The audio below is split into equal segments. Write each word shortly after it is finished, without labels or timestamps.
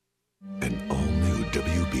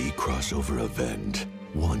WB crossover event.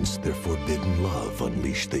 Once their forbidden love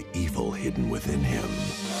unleashed the evil hidden within him.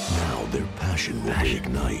 Now their passion will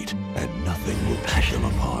reignite, and nothing will keep them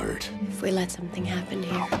apart. If we let something happen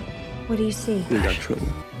here, What do you see? We got trouble.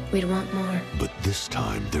 we'd want more. But this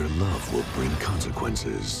time, their love will bring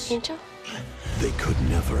consequences Angel? they could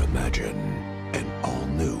never imagine. An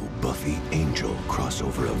all-new Buffy Angel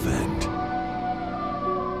crossover event.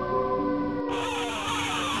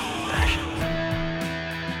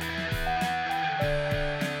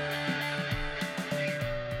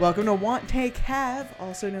 Welcome to Want, Take, Have,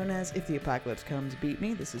 also known as If the Apocalypse Comes, Beat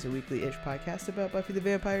Me. This is a weekly-ish podcast about Buffy the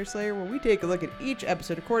Vampire Slayer, where we take a look at each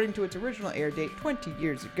episode according to its original air date 20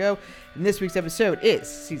 years ago. And this week's episode is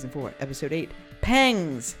Season 4, Episode 8,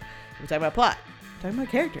 Pangs. We're talking about plot, we're talking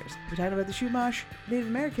about characters, we're talking about the Chumash Native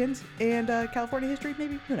Americans, and California history,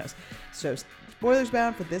 maybe? Who knows? So, spoilers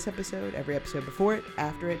bound for this episode, every episode before it,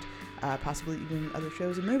 after it, possibly even other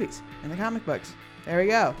shows and movies, and the comic books. There we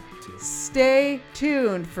go. Stay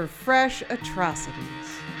tuned for fresh atrocities.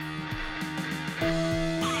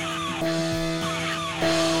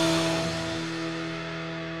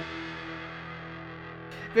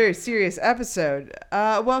 Very serious episode.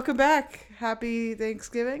 Welcome back. Happy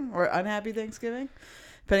Thanksgiving or unhappy Thanksgiving,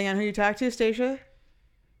 depending on who you talk to. Stacia.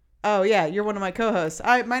 Oh yeah, you're one of my co-hosts.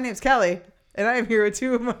 My name's Kelly, and I am here with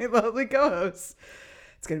two of my lovely co-hosts.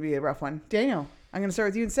 It's gonna be a rough one. Daniel, I'm gonna start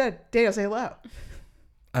with you instead. Daniel, say hello.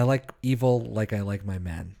 I like evil like I like my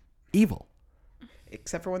men. Evil.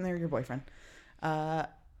 Except for when they're your boyfriend.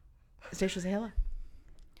 Stacia, say hello.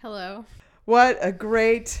 Hello. What a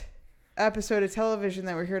great episode of television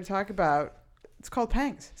that we're here to talk about. It's called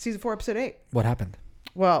Pangs, Season 4, Episode 8. What happened?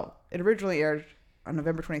 Well, it originally aired on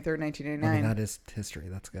November 23rd, 1989. I mean, that is history.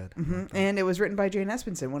 That's good. Mm-hmm. And it was written by Jane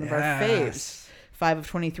Espenson, one of our faves. 5 of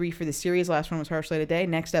 23 for the series. Last one was Harsh Light of Day.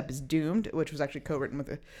 Next up is Doomed, which was actually co-written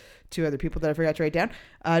with two other people that I forgot to write down.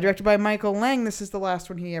 Directed by Michael Lang. This is the last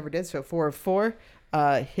one he ever did, so 4 of 4.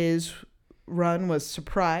 His run was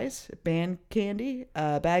Surprise, Band Candy,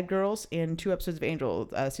 Bad Girls, and 2 episodes of Angel.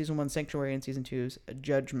 Season 1 Sanctuary and Season 2's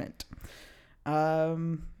Judgment. Yeah,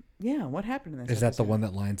 what happened in this Is episode? that the one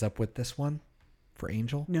that lines up with this one for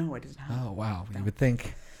Angel? No, it is not. Oh, wow. No. You would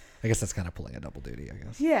think. I guess that's kind of pulling a double duty, I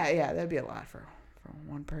guess. Yeah, that'd be a lot for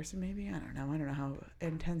one person, maybe. I don't know how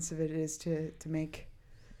intensive it is to make.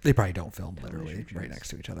 They probably don't film literally Television right shows. next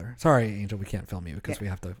to each other. Sorry, Angel, we can't film you because we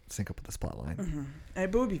have to sync up with this plot line. Mm-hmm.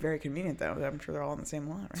 It would be very convenient, though. I'm sure they're all on the same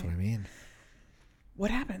lot, right? That's what I mean.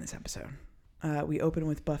 What happened in this episode? We open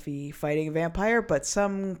with Buffy fighting a vampire, but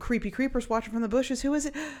some creepy creepers watching from the bushes. Who is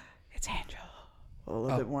it? It's Angel. A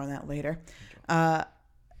little bit more on that later.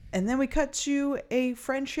 And then we cut to a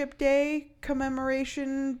Friendship Day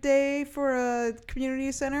commemoration day for a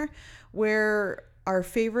community center where our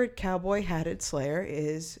favorite cowboy hatted Slayer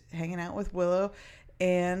is hanging out with Willow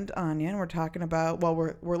and Anya, and we're talking about, well,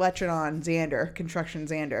 we're lecturing on Xander, Construction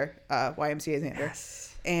Xander, YMCA Xander.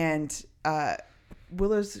 Yes. And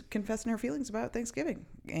Willow's confessing her feelings about Thanksgiving,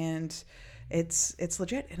 and it's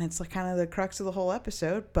legit, and it's like kind of the crux of the whole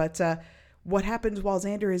episode. But what happens while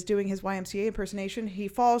Xander is doing his YMCA impersonation? He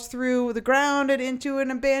falls through the ground and into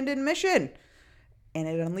an abandoned mission, and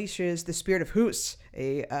it unleashes the spirit of Hus,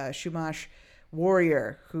 a Chumash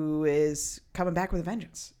warrior who is coming back with a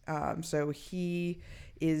vengeance. So he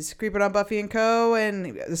is creeping on Buffy and co.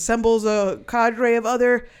 and assembles a cadre of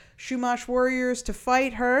other Chumash warriors to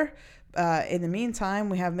fight her. In the meantime,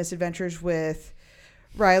 we have misadventures with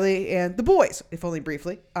Riley and the boys, if only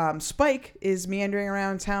briefly. Spike is meandering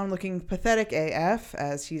around town looking pathetic AF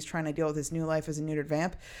as he's trying to deal with his new life as a neutered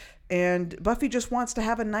vamp. And Buffy just wants to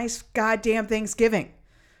have a nice goddamn Thanksgiving.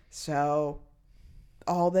 So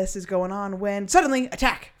all this is going on when suddenly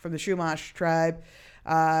attack from the Chumash tribe.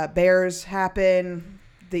 Bears happen.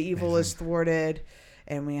 The evil is thwarted.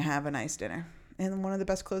 And we have a nice dinner. And one of the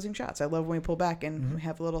best closing shots. I love when we pull back and we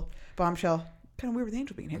have a little bombshell. Kind of weird with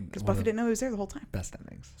Angel being here because Buffy didn't know he was there the whole time. Best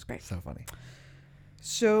endings. It's great. So funny.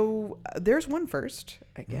 So there's one first,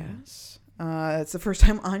 I guess. It's the first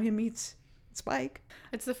time Anya meets Spike.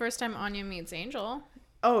 It's the first time Anya meets Angel.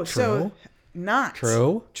 Oh, so True? not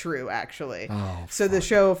true, actually. Oh, so the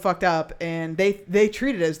show fucked up, and they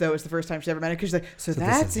treat it as though it's the first time she's ever met it because like, so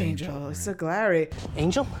that's this is Angel. Angel, It's right. so glary.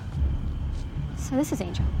 Angel? So this is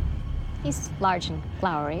Angel. He's large and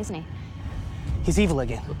flowery, isn't he? He's evil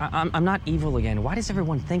again. I'm not evil again. Why does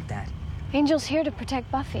everyone think that? Angel's here to protect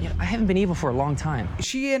Buffy. I haven't been evil for a long time.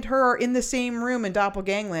 She and her are in the same room in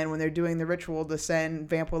Doppelgangland when they're doing the ritual to send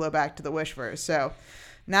Vamp Willow back to the Wishverse. So,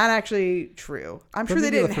 not actually true. I'm sure they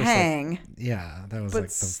maybe the didn't first, hang. Yeah, that was But like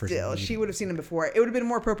the first still, meeting. she would have seen him before. It would have been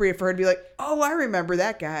more appropriate for her to be like, oh, I remember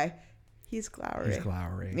that guy. He's glowery. He's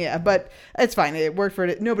glowery. Yeah, but it's fine. It worked for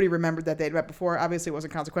it. Nobody remembered that they'd met before. Obviously, it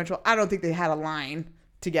wasn't consequential. I don't think they had a line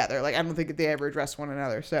together. Like, I don't think that they ever addressed one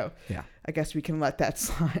another. So Yeah. I guess we can let that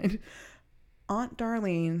slide. Aunt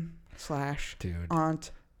Darlene / Dude.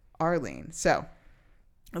 Aunt Arlene. So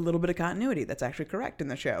a little bit of continuity. That's actually correct in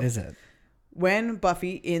the show. Is it? When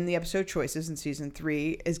Buffy in the episode Choices in season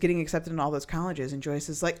 3 is getting accepted in all those colleges, and Joyce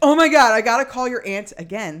is like, oh my God, I got to call your aunt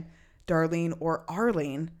again. Darlene or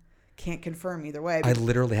Arlene. Can't confirm either way. I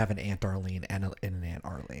literally have an Aunt Darlene and an Aunt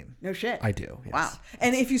Arlene. No shit. I do. Yes. Wow.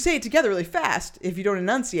 And if you say it together really fast, if you don't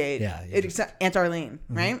enunciate, Yeah, it's Aunt Arlene,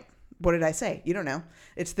 right? What did I say? You don't know.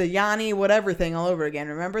 It's the Yanni whatever thing all over again.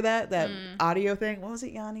 Remember that audio thing? What was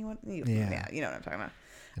it, Yanni? Yeah, you know what I'm talking about.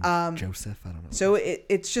 And Joseph, I don't know. So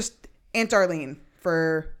it's just Aunt Arlene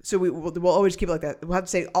so we'll always keep it like that. We'll have to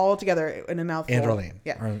say it all together in a mouthful. Aunt Arlene.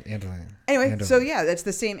 Yeah. Aunt Arlene. Anyway, Aunt so Arlene. yeah, that's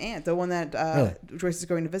the same aunt, the one that Joyce is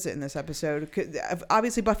going to visit in this episode.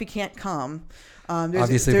 Obviously, Buffy can't come.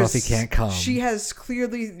 Buffy can't come. She has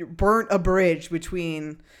clearly burnt a bridge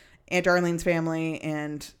between Aunt Arlene's family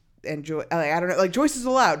and Joyce. I don't know. Like, Joyce is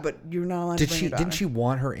allowed, but you're not allowed to bring your daughter. Didn't she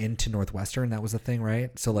want her into Northwestern? That was the thing,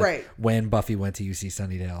 right? So like Right. when Buffy went to UC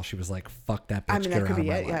Sunnydale, she was like, "Fuck that bitch." I mean, get that her could out be of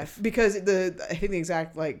my it, yeah. life. Because I think the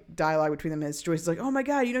exact like dialogue between them is Joyce is like, "Oh my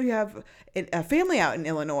God, you have a family out in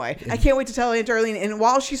Illinois. I can't wait to tell Aunt Arlene." And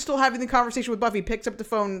while she's still having the conversation with Buffy, picks up the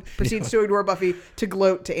phone, proceeds to ignore Buffy to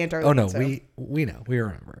gloat to Aunt Arlene. Oh no, So- we know, we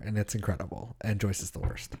remember, and it's incredible. And Joyce is the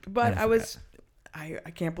worst. But Never forget.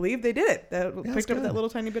 I can't believe they did it. That it's picked up good. that little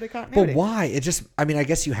tiny bit of continuity. But why? It just, I mean, I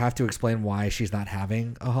guess you have to explain why she's not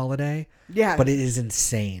having a holiday. Yeah. But it is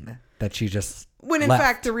insane that she just When in left.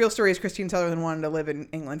 fact the real story is Christine Sutherland wanted to live in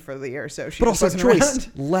England for the year, so she But just also wasn't Joyce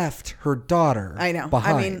around. left her daughter I know. I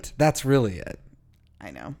behind. mean- That's really it.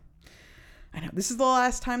 I know. This is the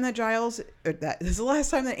last time that this is the last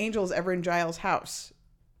time that Angel is ever in Giles' house.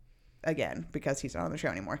 Again, because he's not on the show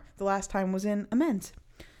anymore. The last time was in Amends.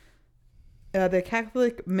 The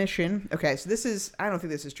Catholic mission. Okay, so I don't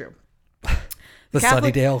think this is true. The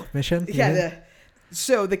Catholic- Sunnydale mission? Yeah.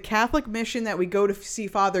 So the Catholic mission that we go to see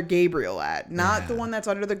Father Gabriel at, not the Yeah. one that's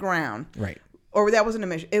under the ground. Right. Or that wasn't a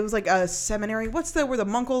mission. It was like a seminary. Where the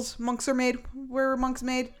monks are made? Where are monks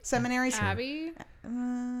made? Seminaries? Abbey?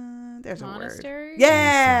 There's a Monastery? word.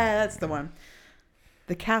 Yeah, that's the one.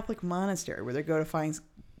 The Catholic monastery where they go to find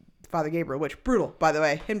Father Gabriel, which brutal, by the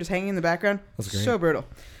way. Him just hanging in the background. That's great. So brutal.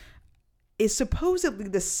 Is supposedly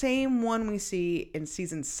the same one we see in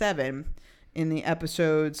season 7 in the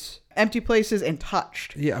episodes Empty Places and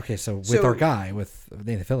Touched. Yeah, okay, so with our guy, with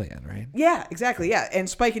Nathan Fillion, right? Yeah, exactly. Yeah. And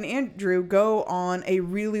Spike and Andrew go on a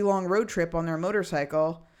really long road trip on their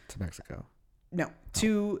motorcycle. To Mexico. No,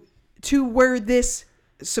 to where this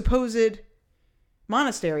supposed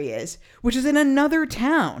monastery is, which is in another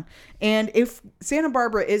town. And if Santa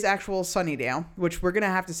Barbara is actual Sunnydale, which we're going to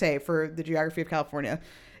have to say for the geography of California,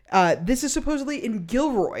 this is supposedly in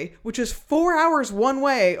Gilroy, which is 4 hours one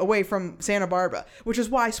way away from Santa Barbara, which is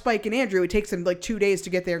why Spike and Andrew, it takes them like 2 days to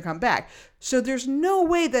get there and come back. So there's no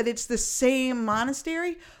way that it's the same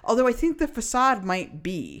monastery, although I think the facade might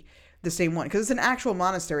be the same one because it's an actual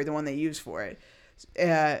monastery, the one they use for it.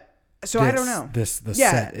 So I don't know. The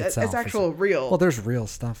set itself. It's actual real. Well, there's real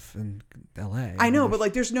stuff in LA. I know, but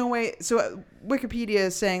like there's no way. So Wikipedia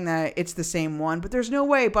is saying that it's the same one, but there's no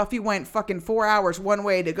way Buffy went fucking 4 hours one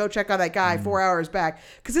way to go check on that guy, 4 hours back.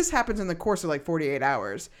 Because this happens in the course of like 48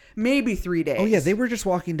 hours, maybe 3 days. Oh yeah, they were just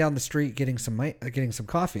walking down the street getting some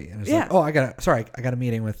coffee, and it's Yeah. like, oh, I got a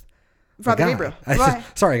meeting with Father the guy. Gabriel. I Bye.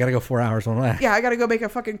 sorry, I got to go 4 hours one way. Yeah, I got to go make a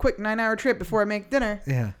fucking quick 9-hour trip before I make dinner.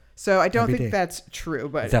 Yeah. So I don't Every think day. that's true,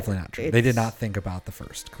 but It's definitely not true. They did not think about the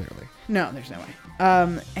first, clearly. No, there's no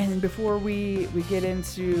way. And before we get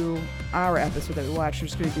into our episode that we watched, we're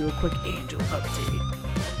just going to do a quick Angel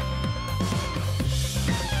update.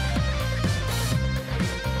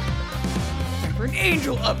 Time for an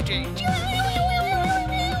Angel update.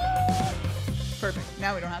 Perfect.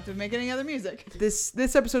 Now we don't have to make any other music. This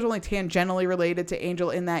episode is only tangentially related to Angel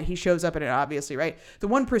in that he shows up in it, obviously, right? The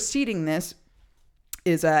one preceding this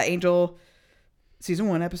is Angel season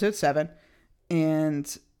 1, episode 7,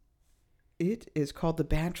 and it is called The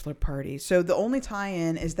Bachelor Party. So the only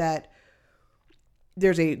tie-in is that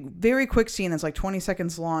there's a very quick scene that's like 20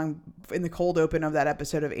 seconds long in the cold open of that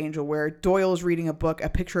episode of Angel where Doyle is reading a book, a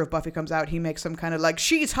picture of Buffy comes out, he makes some kind of like,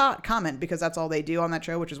 she's hot comment because that's all they do on that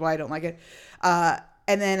show, which is why I don't like it.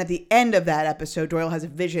 And then at the end of that episode, Doyle has a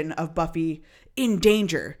vision of Buffy in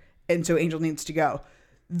danger, and so Angel needs to go.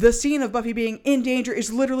 The scene of Buffy being in danger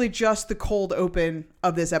is literally just the cold open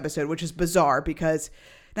of this episode, which is bizarre because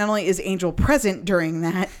not only is Angel present during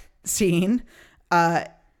that scene,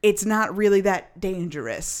 it's not really that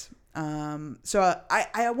dangerous. So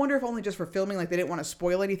I wonder if only just for filming, like they didn't want to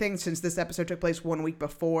spoil anything since this episode took place 1 week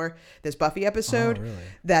before this Buffy episode,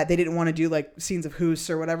 that they didn't want to do like scenes of Hoos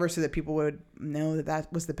or whatever so that people would know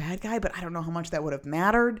that was the bad guy, but I don't know how much that would have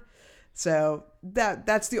mattered. So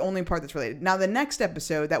that's the only part that's related. Now the next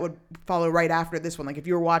episode that would follow right after this one, like if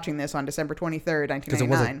you were watching this on December 23rd,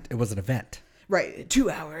 1999. Because it was an event. Right,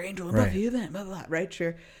 2-hour Angel and Buffy event, blah, blah, blah, right,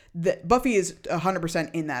 sure. Buffy is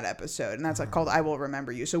 100% in that episode, and that's like called I Will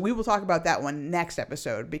Remember You. So we will talk about that one next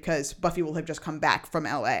episode because Buffy will have just come back from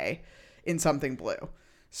L.A. in Something Blue.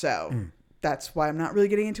 So that's why I'm not really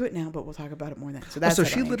getting into it now, but we'll talk about it more then. So that's so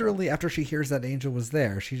she literally, after she hears that Angel was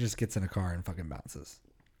there, she just gets in a car and fucking bounces.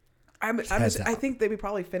 I think they would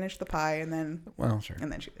probably finish the pie and then... Well, sure.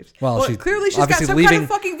 And then she leaves. Well, clearly she's got some kind of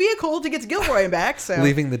fucking vehicle to get Gilroy back, so...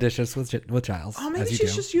 Leaving the dishes with Giles. Oh, maybe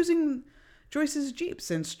she's just using Joyce's Jeep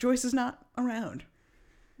since Joyce is not around.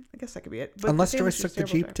 I guess that could be it. But unless Joyce took the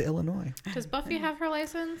Jeep to Illinois. Does Buffy have her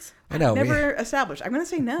license? I know. Never established. I'm going to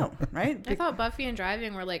say no, right? I thought Buffy and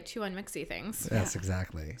driving were like two unmixy things. Yes,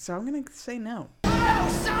 exactly. So I'm going to say no.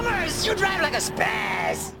 Oh, Summers, you drive like a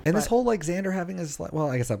spaz. And this whole like Xander having his, well,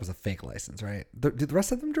 I guess that was a fake license, right? Did the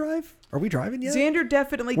rest of them drive? Are we driving yet? Xander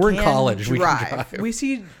definitely We're can in college. drive. We can drive. We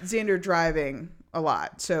see Xander driving a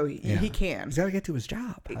lot, so he can. He's got to get to his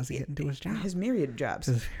job. How's he getting to his job? His myriad jobs.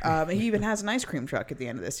 He even has an ice cream truck at the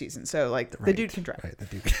end of this season, so like the dude can drive. Right, the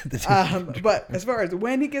dude but as far as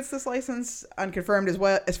when he gets this license, unconfirmed.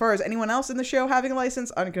 As far as anyone else in the show having a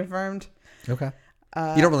license, unconfirmed. Okay.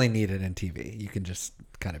 You don't really need it in TV. You can just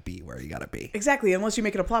kind of be where you got to be. Exactly, unless you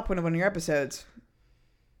make it a plot point of one of your episodes.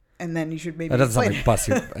 And then you should maybe... That doesn't sound like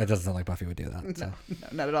Buffy. It doesn't sound like Buffy would do that. So. No,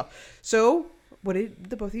 not at all. So, what did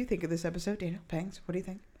the both of you think of this episode, Daniel? Pangs, what do you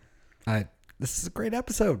think? This is a great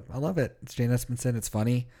episode. I love it. It's Jane Espenson. It's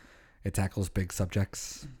funny. It tackles big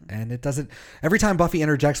subjects. And it doesn't... Every time Buffy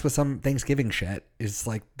interjects with some Thanksgiving shit, is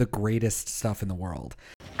like the greatest stuff in the world.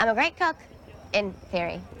 I'm a great cook, in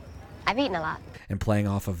theory. I've eaten a lot. And playing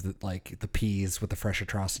off of the peas with the fresh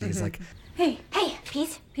atrocities. Like, Hey,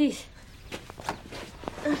 peas.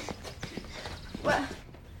 What?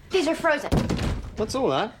 These are frozen. What's all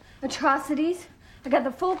that? Atrocities. I got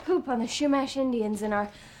the full poop on the Shumash Indians in our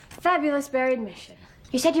fabulous buried mission.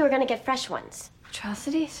 You said you were going to get fresh ones.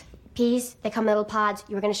 Atrocities? Peas, they come in little pods.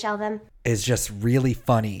 You were going to shell them. is just really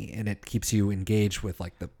funny, and it keeps you engaged with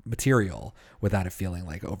like the material without it feeling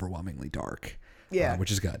like overwhelmingly dark. Yeah,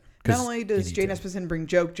 which is good. Not only does Jane Espenson bring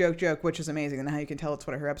joke, which is amazing, and how you can tell it's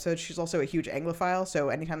one of her episodes, she's also a huge Anglophile, so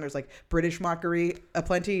anytime there's like British mockery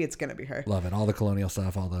aplenty, it's going to be her. Love it. All the colonial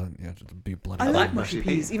stuff, all the be bloody. I like mushy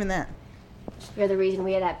peas, even that. You're the reason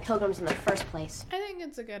we had that Pilgrims in the first place. I think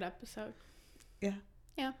it's a good episode. Yeah.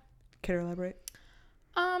 Yeah. Care to elaborate?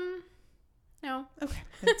 No. Okay.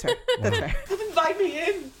 That's fair. That's fair. Invite me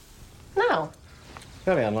in. No.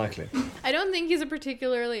 Very unlikely. I don't think he's a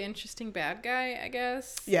particularly interesting bad guy, I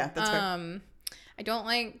guess. Yeah, that's fair. I don't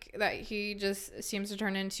like that he just seems to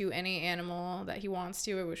turn into any animal that he wants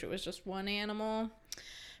to. I wish it was just one animal,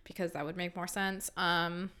 because that would make more sense.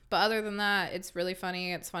 But other than that, it's really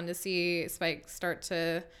funny. It's fun to see Spike start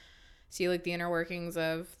to see like the inner workings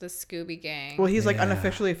of the Scooby Gang. Well, he's like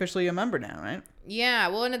officially a member now, right? Yeah,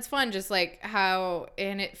 well, and it's fun just like how,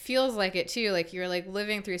 and it feels like it too, like you're like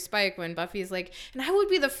living through Spike when Buffy's like, and I would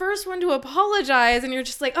be the first one to apologize, and you're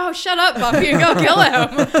just like, oh, shut up, Buffy, and go kill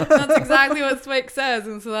him. That's exactly what Spike says,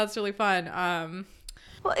 and so that's really fun.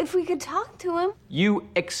 Well, if we could talk to him. You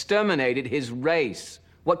exterminated his race.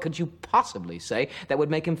 What could you possibly say that would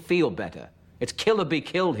make him feel better? It's kill or be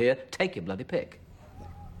killed here. Take your bloody pick.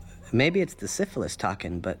 Maybe it's the syphilis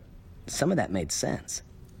talking, but some of that made sense.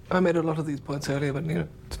 I made a lot of these points earlier, but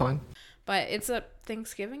it's fine. But it's a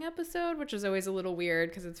Thanksgiving episode, which is always a little weird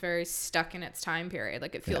because it's very stuck in its time period.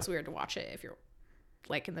 Like it feels weird to watch it if you're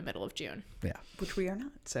like in the middle of June. Yeah. Which we are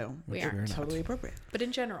not, so we are totally appropriate. But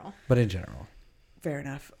in general. Fair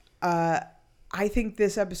enough. I think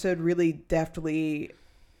this episode really deftly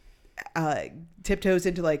tiptoes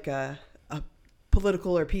into like a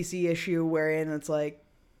political or PC issue wherein it's like,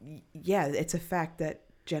 yeah, it's a fact that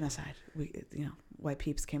genocide, white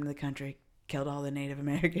peeps came to the country, killed all the Native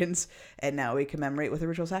Americans, and now we commemorate with a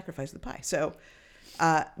ritual sacrifice of the pie. So,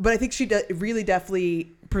 but I think she really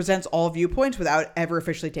definitely presents all viewpoints without ever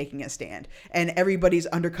officially taking a stand. And everybody's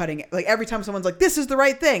undercutting it. Like every time someone's like, this is the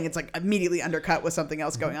right thing, it's like immediately undercut with something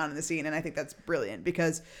else going on in the scene. And I think that's brilliant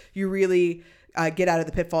because you really get out of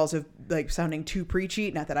the pitfalls of like sounding too preachy.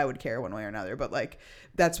 Not that I would care one way or another, but like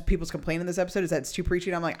that's what people's complaint in this episode is that it's too preachy.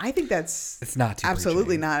 And I'm like, I think it's not too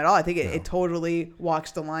absolutely preachy. Not at all. I think it totally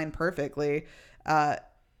walks the line perfectly. And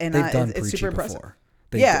they've done it's super preachy impressive. before.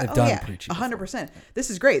 They've yeah, done yeah, preachy. 100%. This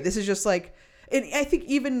is great. This is just like, and I think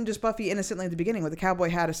even just Buffy innocently at the beginning with the cowboy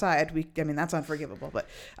hat aside, I mean, that's unforgivable. But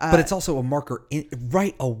it's also a marker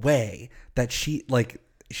right away that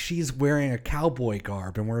she's wearing a cowboy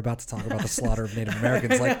garb, and we're about to talk about the slaughter of Native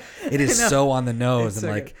Americans. Like, it is so on the nose,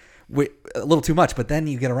 and like a little too much. But then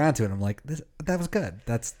you get around to it, and I'm like, that was good.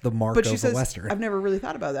 That's the mark of a Western. I've never really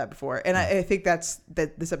thought about that before, and I think that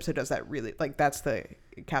this episode does that really. Like, that's the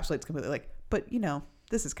encapsulates completely. Like, but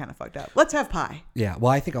this is kind of fucked up. Let's have pie. Yeah.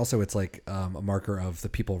 Well, I think also it's like a marker of the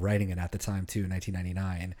people writing it at the time too,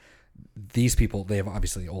 1999. These people, they have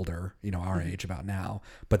obviously older, our age about now,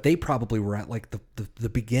 but they probably were at like the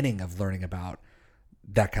beginning of learning about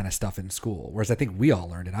that kind of stuff in school. Whereas I think we all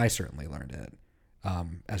learned it. I certainly learned it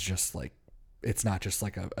as just like, it's not just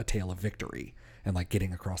like a tale of victory and like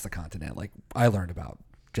getting across the continent. Like, I learned about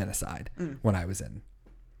genocide when I was in,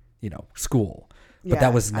 school, but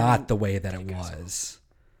that was not the way that it was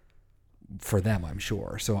for them, I'm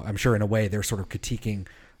sure. So I'm sure in a way they're sort of critiquing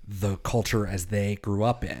the culture as they grew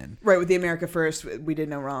up in. Right, with the America First, we did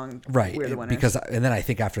no wrong. Right, we're the winners. and then I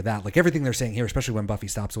think after that, like everything they're saying here, especially when Buffy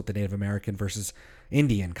stops with the Native American versus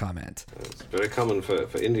Indian comment. It's very common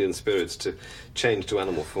for Indian spirits to change to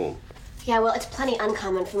animal form. Yeah, well, it's plenty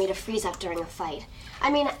uncommon for me to freeze up during a fight. I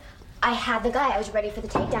mean, I had the guy, I was ready for the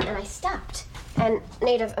takedown, and I stopped. And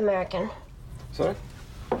Native American. Sorry?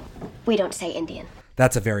 We don't say Indian.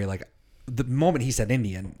 That's a very, like, the moment he said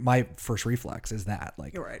Indian, my first reflex is that,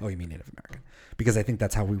 like, You're right. Oh, you mean Native American? Because I think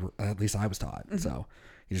that's how we were, at least I was taught. Mm-hmm. So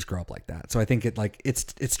you just grow up like that. So I think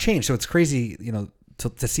it's changed. So it's crazy,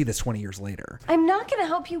 to see this 20 years later. I'm not going to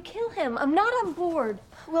help you kill him. I'm not on board.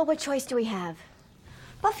 Well, what choice do we have?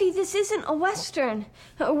 Buffy, this isn't a Western.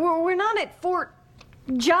 We're not at Fort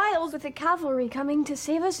Giles with the cavalry coming to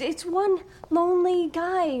save us. It's one lonely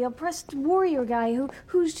guy, oppressed warrior guy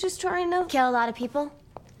who's just trying to Kill a lot of people?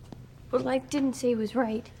 Well, I didn't say it was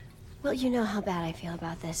right. Well, you know how bad I feel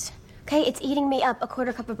about this. Okay, it's eating me up. A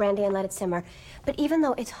quarter cup of brandy and let it simmer. But even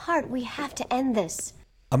though it's hard, we have to end this.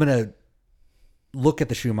 I'm going to look at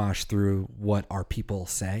the Chumash through what our people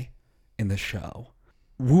say in the show.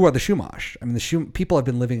 Who are the Chumash? I mean, people have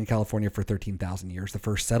been living in California for 13,000 years. The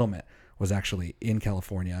first settlement was actually in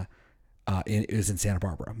California. It was in Santa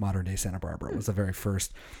Barbara, modern day Santa Barbara. It was the very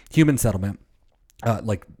first human settlement.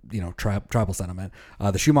 Tribal settlement.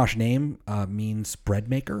 The Chumash name means bread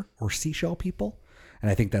maker or seashell people,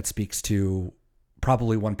 and I think that speaks to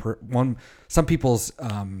probably some people's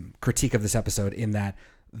critique of this episode in that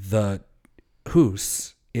the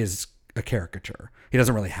Hus is a caricature. He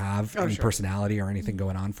doesn't really have any personality or anything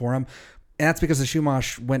going on for him. And that's because the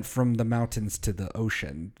Chumash went from the mountains to the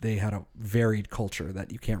ocean. They had a varied culture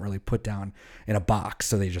that you can't really put down in a box.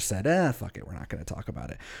 So they just said, fuck it, we're not going to talk about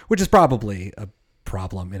it, which is probably a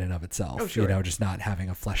problem in and of itself, just not having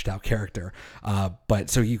a fleshed out character. But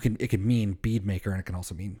so it can mean bead maker, and it can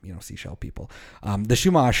also mean, seashell people. The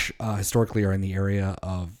Chumash historically are in the area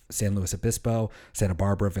of San Luis Obispo, Santa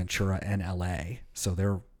Barbara, Ventura, and LA. So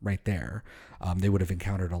they're right there. They would have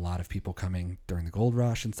encountered a lot of people coming during the gold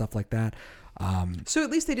rush and stuff like that. So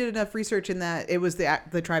at least they did enough research in that it was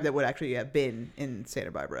the tribe that would actually have been in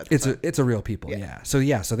Santa Barbara. It's a real people, yeah.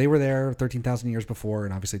 So they were there 13,000 years before,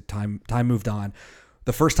 and obviously time moved on.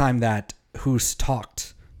 The first time that Hus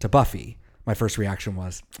talked to Buffy, my first reaction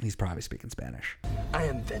was, he's probably speaking Spanish. I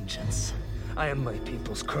am vengeance. I am my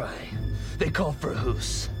people's cry. They call for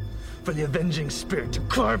Hus, for the avenging spirit to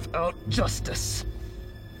carve out justice.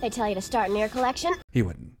 They tell you to start an ear collection? He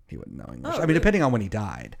wouldn't know English. Depending on when he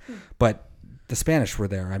died. But the Spanish were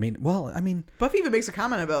there. Buffy even makes a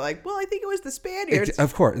comment about I think it was the Spaniards.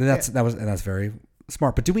 Of course. That's very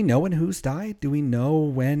smart. But do we know when Hus died? Do we know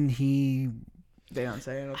when he... They don't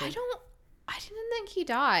say. I didn't think he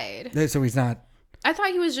died. So he's not... I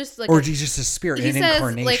thought he was just like... Or he's just a spirit, he an says,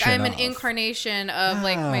 incarnation I'm an of... incarnation of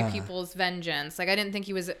my people's vengeance. I didn't think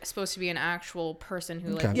he was supposed to be an actual person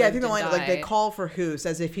who Yeah, I think the line they call for Hus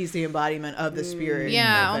as if he's the embodiment of the spirit.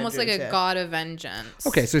 Yeah, almost like a god of vengeance.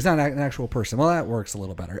 Okay, so he's not an actual person. Well, that works a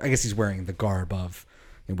little better. I guess he's wearing the garb of...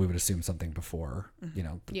 And we would assume something before, the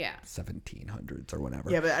 1700s or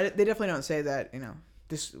whatever. Yeah, but they definitely don't say that,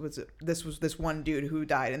 This was this one dude who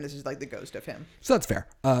died, and this is like the ghost of him. So that's fair.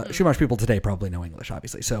 Chumash people today probably know English,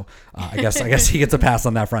 obviously. So I guess he gets a pass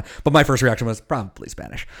on that front. But my first reaction was probably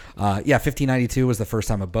Spanish. 1592 was the first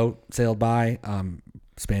time a boat sailed by.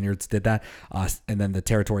 Spaniards did that, and then the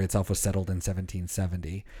territory itself was settled in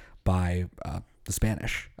 1770 by the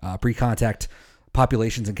Spanish. Pre-contact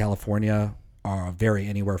populations in California vary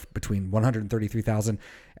anywhere between 133,000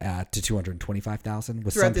 to 225,000.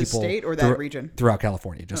 With Throughout some this people state or that region? throughout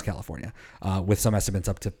California, just California, with some estimates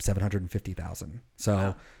up to 750,000.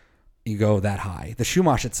 So you go that high. The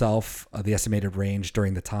Chumash itself, the estimated range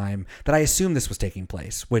during the time that I assume this was taking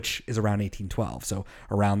place, which is around 1812. So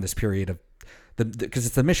around this period of because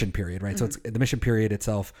it's the mission period, right? So it's the mission period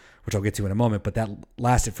itself, which I'll get to in a moment, but that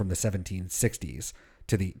lasted from the 1760s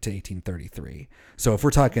to 1833. So if we're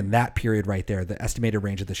talking that period right there, the estimated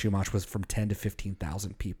range of the Chumash was from 10 to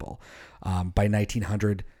 15,000 people. By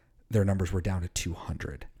 1900, their numbers were down to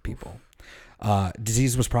 200 people.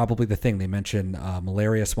 Disease was probably the thing. They mentioned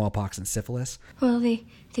malaria, smallpox, and syphilis. Well, they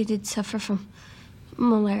did suffer from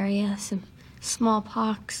malaria, some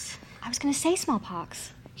smallpox. I was going to say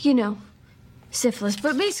smallpox. You know, syphilis,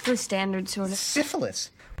 but basically standard sort of. Syphilis?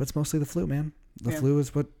 But it's mostly the flu, man. The flu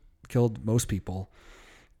is what killed most people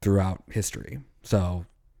throughout history. So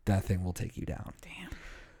that thing will take you down. Damn.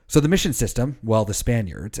 So the mission system, well, the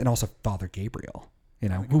Spaniards, and also Father Gabriel,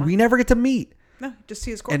 who we never get to meet. No, just see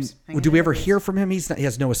his corpse. And do we ever hear from him? He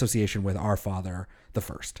has no association with our Father the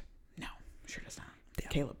First. No, sure does not. Yeah.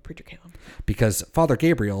 Caleb, preacher Caleb. Because Father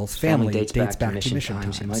Gabriel's family dates back to mission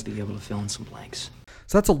times. He might be able to fill in some blanks.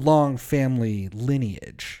 So that's a long family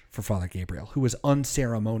lineage for Father Gabriel, who was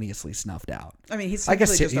unceremoniously snuffed out. I mean, he's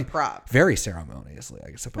essentially just a prop. Very ceremoniously,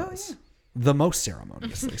 I suppose. Oh, yeah. The most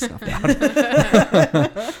ceremoniously snuffed out.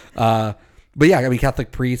 But yeah, I mean,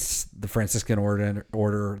 Catholic priests, the Franciscan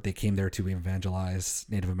order, they came there to evangelize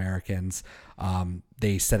Native Americans.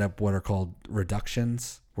 They set up what are called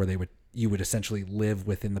reductions, where you would essentially live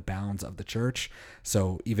within the bounds of the church.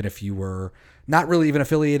 So even if you were not really even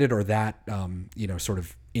affiliated or that, sort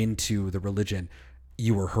of into the religion,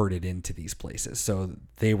 you were herded into these places. So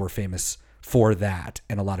they were famous for that,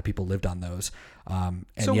 and a lot of people lived on those.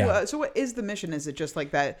 So what is the mission? Is it just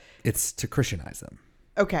like that? It's to Christianize them.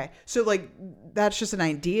 Okay. So like that's just an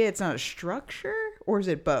idea. It's not a structure, or is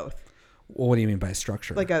it both? Well, what do you mean by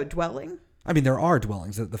structure? Like a dwelling? I mean, there are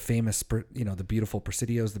dwellings. The famous, the beautiful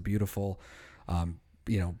presidios, the beautiful,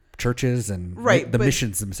 churches, and the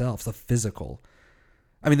missions themselves, the physical.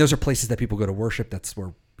 I mean, those are places that people go to worship. That's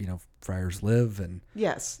where friars live, and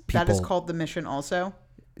yes, that is called the mission. Also,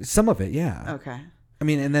 some of it, yeah. Okay. I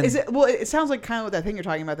mean, and then is it? Well, it sounds like kind of what that thing you're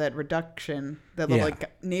talking about, that reduction, that little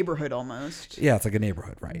like neighborhood almost. Yeah, it's like a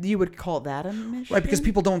neighborhood, right? You would call that a mission, right? Because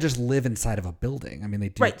people don't just live inside of a building. I mean, they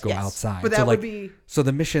do go outside. But that would be so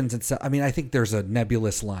the missions itself. I mean, I think there's a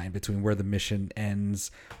nebulous line between where the mission ends,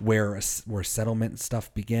 where settlement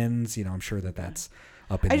stuff begins. I'm sure that's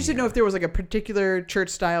up in I just didn't know if there was like a particular church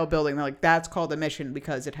style building that's called a mission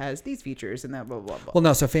because it has these features and that blah blah blah. Well,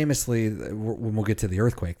 no. So famously, when we'll get to the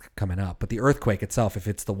earthquake coming up, but the earthquake itself, if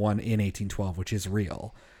it's the one in 1812, which is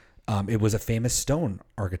real, it was a famous stone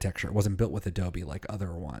architecture. It wasn't built with adobe like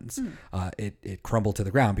other ones. It crumbled to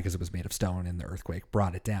the ground because it was made of stone, and the earthquake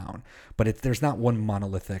brought it down. But there's not one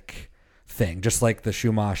monolithic thing. Just like the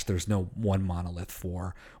Chumash, there's no one monolith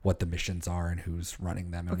for what the missions are and who's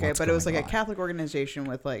running them. And but it was like a Catholic organization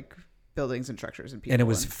with like buildings and structures and people. And it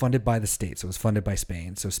was funded by the state. So it was funded by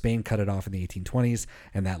Spain. So Spain cut it off in the 1820s,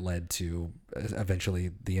 and that led to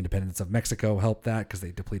eventually the independence of Mexico helped that because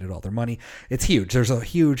they depleted all their money. It's huge. There's a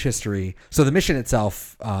huge history. So the mission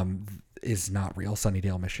itself is not real.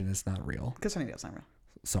 Sunnydale mission is not real. Because Sunnydale's not real.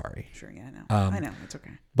 Sorry. Sure, yeah, I know. I know. It's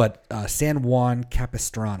okay. But San Juan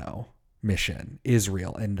Capistrano mission is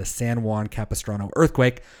real, and the San Juan Capistrano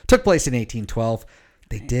earthquake took place in 1812.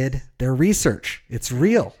 They did their research. It's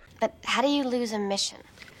real. But how do you lose a mission?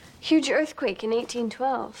 Huge earthquake in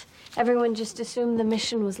 1812. Everyone just assumed the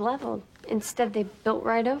mission was leveled. Instead, they built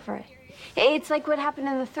right over it. It's like what happened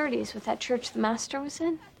in the 30s with that church the master was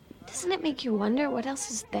in. Doesn't it make you wonder what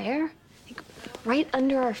else is there? Like right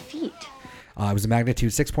under our feet. It was a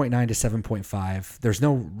magnitude 6.9 to 7.5. There's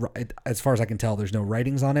no, as far as I can tell, there's no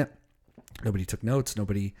writings on it. Nobody took notes.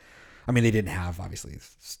 They didn't have, obviously,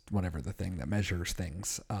 whatever the thing that measures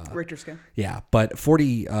things. Richter scale. Yeah, but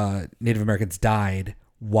 40 Native Americans died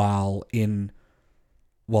while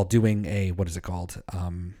doing a, what is it called?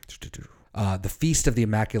 The Feast of the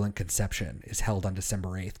Immaculate Conception is held on December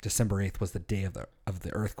 8th. December 8th was the day of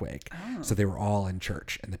the earthquake. Oh. So they were all in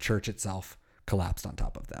church, and the church itself collapsed on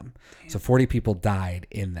top of them. Damn. So 40 people died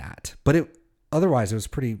in that. But otherwise, it was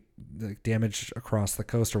pretty damage across the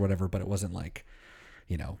coast or whatever, but it wasn't like,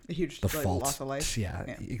 a huge the fault. Loss of life. Yeah,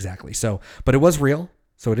 exactly. So, but it was real.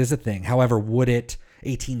 So it is a thing. However, would it,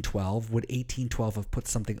 1812. Would 1812 have put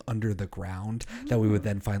something under the ground that we would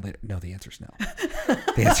then find later? No, the answer is no.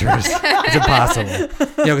 The answer is it's impossible.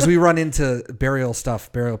 Because we run into burial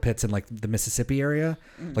pits in like the Mississippi area,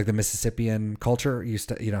 like the Mississippian culture used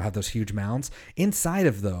to, have those huge mounds. Inside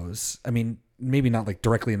of those, I mean, maybe not like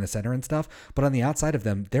directly in the center and stuff, but on the outside of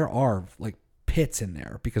them, there are like pits in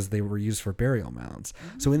there because they were used for burial mounds.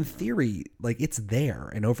 So in theory, like it's there,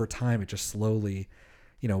 and over time it just slowly,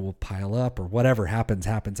 will pile up, or whatever happens.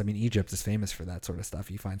 I mean, Egypt is famous for that sort of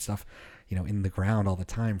stuff. You find stuff, in the ground all the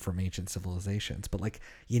time from ancient civilizations, but like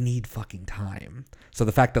you need fucking time. So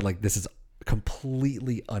the fact that like this is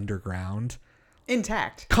completely underground,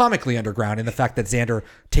 intact, comically underground, in the fact that Xander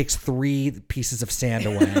takes 3 pieces of sand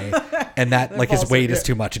away and that like his weight is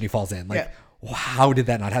too much and he falls in. Like, how did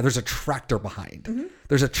that not happen? There's a tractor behind.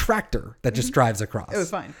 There's a tractor that just drives across. It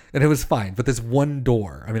was fine. And it was fine. But this one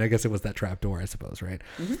door, I mean, I guess it was that trap door, I suppose, right?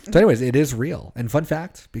 So anyways, it is real. And fun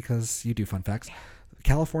fact, because you do fun facts,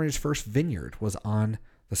 California's first vineyard was on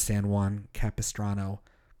the San Juan Capistrano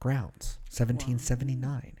grounds,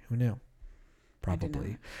 1779. Who knew?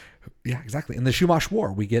 Probably. Yeah, exactly. And the Chumash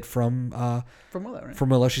War we get from Willow, right? From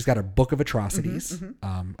Willow. She's got a book of atrocities,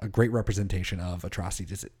 a great representation of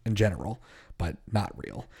atrocities in general, but not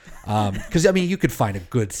real. Because, I mean, you could find a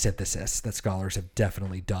good synthesis that scholars have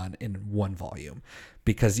definitely done in one volume.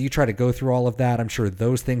 Because you try to go through all of that, I'm sure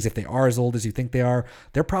those things, if they are as old as you think they are,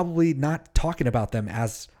 they're probably not talking about them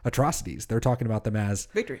as atrocities. They're talking about them as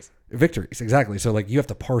victories. Victories, exactly. So, like, you have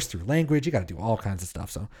to parse through language. You got to do all kinds of stuff.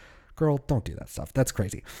 So, girl, don't do that stuff. That's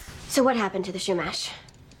crazy. So what happened to the Chumash?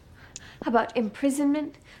 How about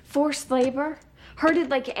imprisonment, forced labor, herded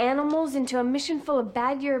like animals into a mission full of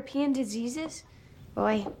bad European diseases?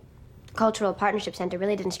 Boy, the Cultural Partnership Center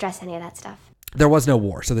really didn't stress any of that stuff. There was no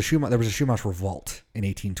war. So there was a Chumash revolt in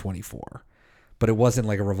 1824. But it wasn't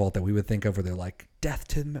like a revolt that we would think of where they're like, death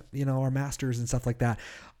to, our masters and stuff like that.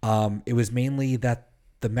 It was mainly that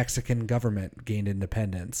the Mexican government gained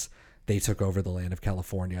independence. They took over the land of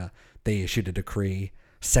California. They issued a decree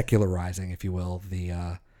secularizing, if you will,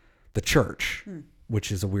 the church,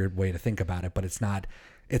 which is a weird way to think about it, but it's not.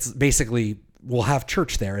 It's basically, we'll have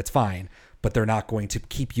church there, it's fine, but they're not going to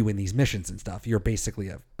keep you in these missions and stuff. You're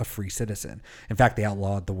basically a free citizen. In fact, they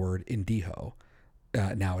outlawed the word indijo.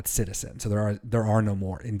 Now it's citizen. So there are no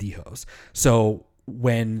more indijos. So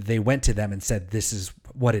when they went to them and said, this is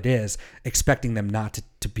what it is, expecting them not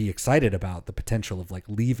to be excited about the potential of like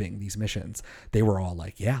leaving these missions, they were all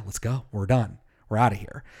like, yeah, let's go. We're done. We're out of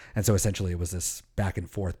here. And so essentially it was this back and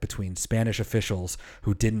forth between Spanish officials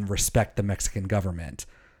who didn't respect the Mexican government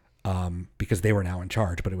because they were now in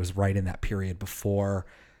charge. But it was right in that period before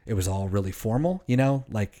it was all really formal,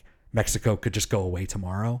 like Mexico could just go away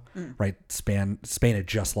tomorrow, right? Spain had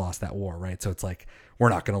just lost that war, right? So it's like, we're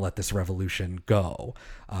not going to let this revolution go.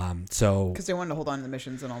 Because they wanted to hold on to the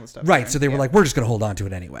missions and all this stuff. Right. So they were like, we're just going to hold on to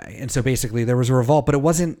it anyway. And so basically there was a revolt, but it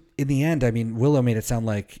wasn't in the end. I mean, Willow made it sound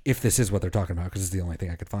like, if this is what they're talking about, because it's the only thing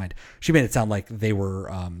I could find, she made it sound like they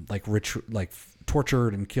were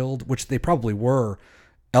tortured and killed, which they probably were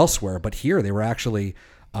elsewhere. But here they were actually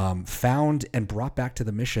found and brought back to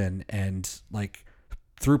the mission and like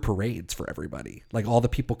through parades for everybody, like all the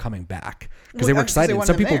people coming back because they were excited.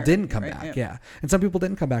 Some people didn't come back. Yeah. And some people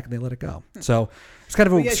didn't come back and they let it go. So it's kind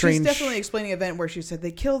of a strange. She's definitely explaining an event where she said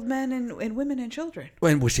they killed men and women and children.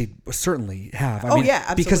 And which he certainly have.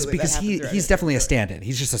 Absolutely. Because he's definitely a stand-in.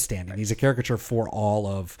 He's just a stand-in. Right. He's a caricature for all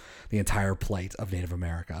of the entire plight of Native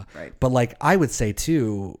America. Right. But like I would say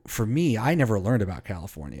too, for me, I never learned about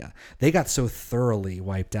California. They got so thoroughly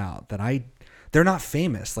wiped out that they're not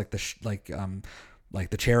famous like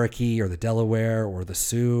the Cherokee or the Delaware or the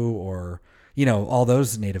Sioux or, all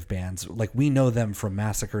those native bands. Like we know them from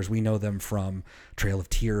massacres. We know them from Trail of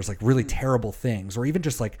Tears, like really terrible things, or even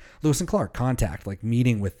just like Lewis and Clark, Contact, like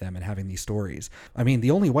meeting with them and having these stories. I mean,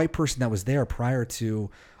 the only white person that was there prior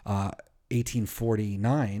to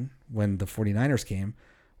 1849 when the 49ers came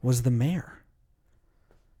was the mayor.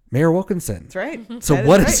 Mayor Wilkinson. That's right. So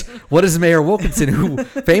what is Mayor Wilkinson, who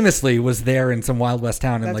famously was there in some Wild West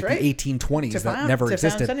town in the 1820s that never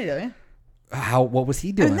existed? What was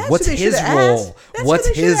he doing? What's his role? What's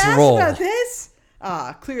his role? About this?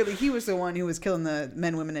 Clearly he was the one who was killing the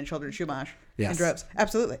men, women, and children Chumash in droves.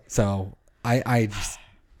 Absolutely. So I just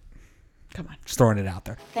come on, just throwing it out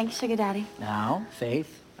there. Thanks, Sugar Daddy. Now,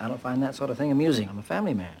 Faith, I don't find that sort of thing amusing. I'm a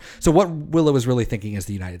family man. So what Willow is really thinking is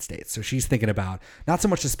the United States. So she's thinking about not so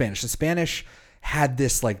much the Spanish. The Spanish had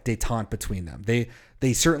this like détente between them.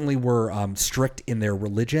 They certainly were strict in their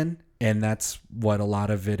religion, and that's what a lot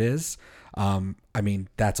of it is. I mean,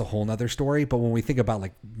 that's a whole nother story. But when we think about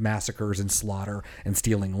like massacres and slaughter and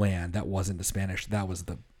stealing land, that wasn't the Spanish. That was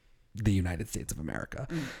the United States of America.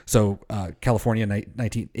 So California in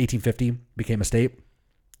 1850 became a state.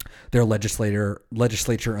 Their legislature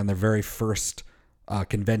on their very first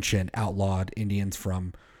convention outlawed Indians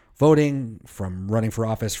from voting, from running for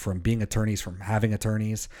office, from being attorneys, from having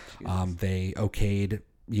attorneys. They okayed,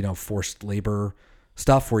 forced labor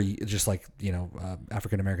stuff where you just like,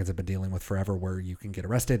 African Americans have been dealing with forever, where you can get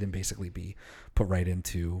arrested and basically be put right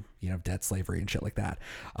into, debt slavery and shit like that.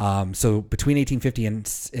 So between 1850 and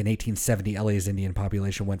 1870, LA's Indian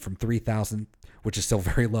population went from 3,000, which is still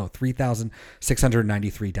very low,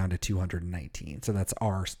 3,693 down to 219. So that's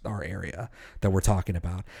our area that we're talking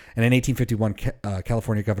about. And in 1851,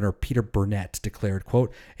 California Governor Peter Burnett declared,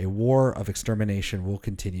 quote, "A war of extermination will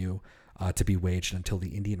continue to be waged until the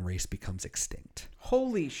Indian race becomes extinct."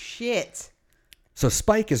 Holy shit. So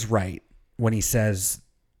Spike is right when he says,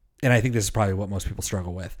 and I think this is probably what most people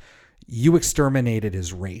struggle with, you exterminated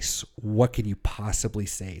his race. What can you possibly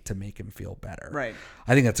say to make him feel better? Right.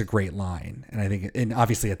 I think that's a great line. And I think, and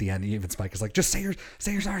obviously at the end, even Spike is like, just say you're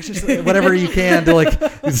sorry, just whatever you can to like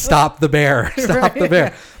stop the bear, the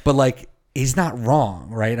bear. But like, he's not wrong.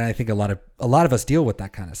 Right. And I think a lot of us deal with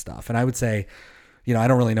that kind of stuff. And I would say, I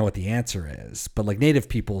don't really know what the answer is, but like Native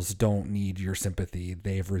peoples don't need your sympathy.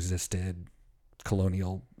 They've resisted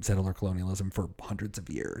settler colonialism for hundreds of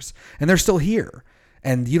years, and they're still here.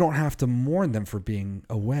 And you don't have to mourn them for being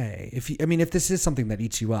away. If this is something that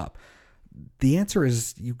eats you up, the answer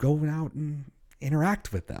is you go out and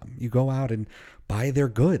interact with them. You go out and buy their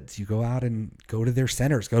goods. You go out and go to their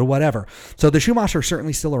centers, go to whatever. So the Chumash are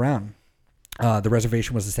certainly still around. The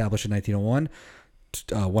reservation was established in 1901.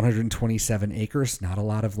 127 acres, not a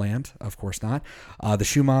lot of land, of course not. The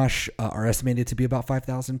Chumash are estimated to be about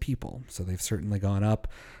 5,000 people, so they've certainly gone up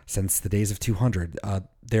since the days of 200.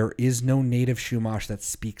 There is no native Chumash that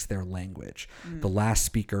speaks their language. The last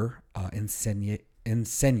speaker, Insenyo,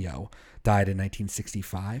 died in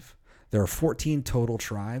 1965. There are 14 total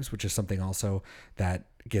tribes, which is something also that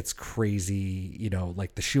gets crazy.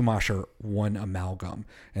 Like the Chumash are one amalgam,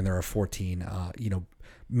 and there are 14,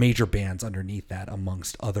 major bands underneath that,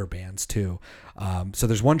 amongst other bands too. So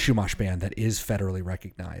there's one Chumash band that is federally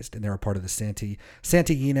recognized, and they're a part of the Santa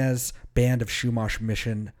Ynez Band of Chumash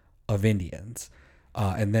Mission of Indians.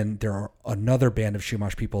 And then there are another band of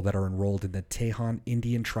Chumash people that are enrolled in the Tejon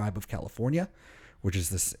Indian Tribe of California, which is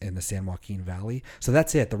this in the San Joaquin Valley. So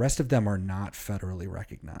that's it. The rest of them are not federally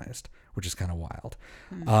recognized, which is kind of wild.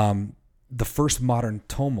 The first modern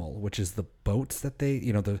tomol, which is the boats that they,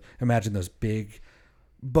 imagine those big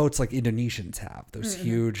boats like Indonesians have, those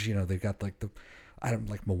huge, they've got like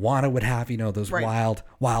like Moana would have, those wild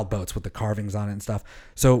boats with the carvings on it and stuff.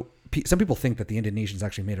 So some people think that the Indonesians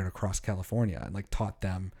actually made it across California and like taught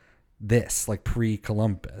them this, like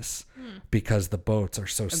pre-Columbus, because the boats are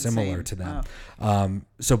so similar to them.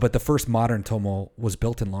 But the first modern tomol was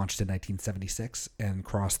built and launched in 1976 and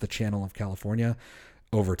crossed the Channel of California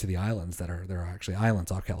over to the islands there are actually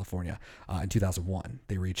islands off California. In 2001,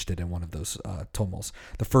 they reached it in one of those tomols.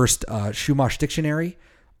 The first Chumash dictionary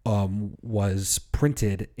was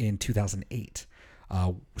printed in 2008,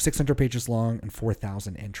 600 pages long and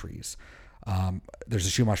 4,000 entries. There's a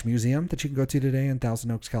Chumash museum that you can go to today in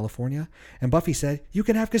Thousand Oaks, California. And Buffy said, you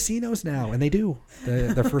can have casinos now. And they do.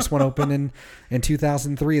 Their first one opened in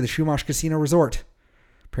 2003, the Chumash Casino Resort.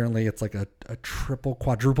 Apparently it's like a triple,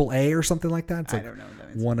 quadruple A or something like that. It's like I don't know what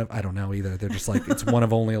that means. I don't know either. They're just like, it's one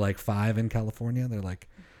of only like 5 in California. They're like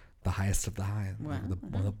the highest of the high. Wow.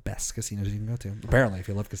 One of the best casinos you can go to. Apparently, if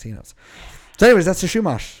you love casinos. So anyways, that's the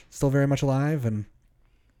Chumash. Still very much alive and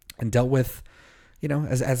dealt with,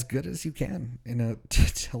 as good as you can in a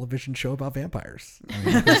television show about vampires.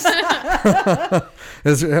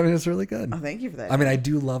 It's really good. Oh, thank you for that. I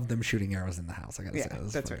do love them shooting arrows in the house. I gotta say,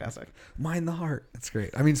 that's fantastic. Mind the heart. It's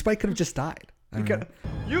great. Spike could have just died.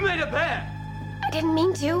 You made a bet. I didn't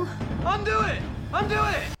mean to. Undo it.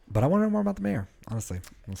 But I want to know more about the mayor. Honestly,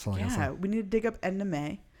 that's all I gotta say. We need to dig up Edna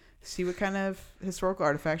May, see what kind of historical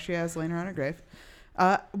artifacts she has laying around her grave.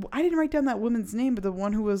 I didn't write down that woman's name, but the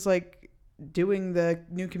one who was like doing the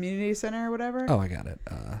new community center or whatever. Oh, I got it.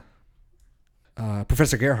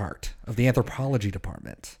 Professor Gerhardt of the anthropology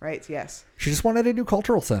department. Right. Yes. She just wanted a new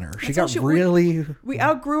cultural center. She got we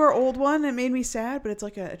outgrew our old one. It made me sad, but it's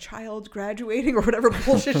like a child graduating or whatever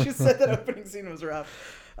bullshit she said. That opening scene was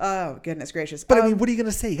rough. Oh, goodness gracious. But I mean, what are you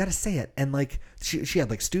going to say? You got to say it. And like, she had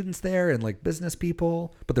like students there and like business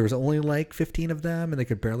people, but there was only like 15 of them and they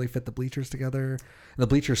could barely fit the bleachers together. And the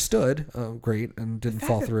bleachers stood great and didn't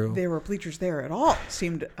fall through. There were bleachers there at all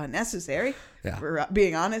seemed unnecessary. Yeah. For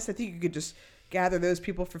being honest, I think you could just gather those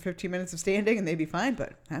people for 15 minutes of standing and they'd be fine.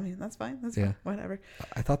 But I mean, that's fine. That's fine. Whatever.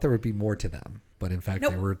 I thought there would be more to them, but in fact,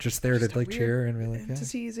 Nope. they were just there to like cheer and be like, to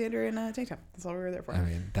see Xander in tank top. That's all we were there for. I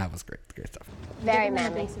mean, that was great. Great stuff. Very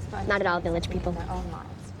manly. Not at all village people.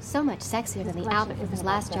 So much sexier than the Albert from his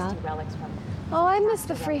last job. Oh, I miss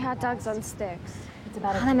the free hot dogs on sticks.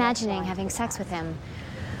 I'm imagining having sex with him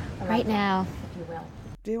right now.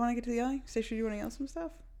 Do you want to get to the yelling? Stacia, do you want to yell some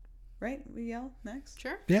stuff? Right? We yell next?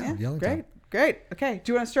 Sure. Yeah, yelling Great. time. Great. Okay.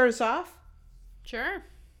 Do you want to start us off? Sure.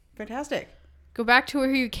 Fantastic. Go back to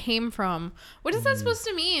where you came from. What is that supposed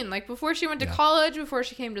to mean? Like before she went to college, before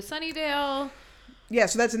she came to Sunnydale? Yeah,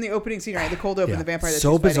 so that's in the opening scene, right? The cold open, the vampire.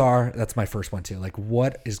 So bizarre. That's my first one too. Like,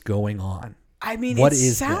 what is going on? I mean, what it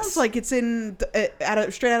is sounds this? like it's in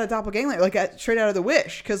straight out of Doppelganger, like straight out of The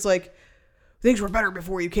Wish, because like things were better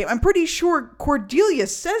before you came. I'm pretty sure Cordelia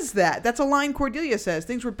says that. That's a line Cordelia says.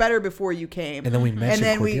 Things were better before you came. And then we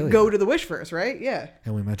mention Cordelia. We go to The Wish first, right? Yeah.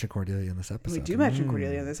 And we mention Cordelia in this episode. We do mention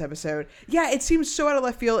Cordelia in this episode. Yeah, it seems so out of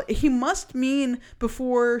left field. He must mean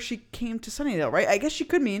before she came to Sunnydale, right? I guess she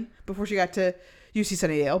could mean before she got to UC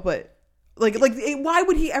Sunnydale, but like, why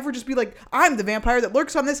would he ever just be like, I'm the vampire that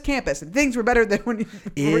lurks on this campus and things were better than when you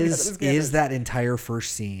is that entire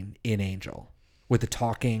first scene in Angel with the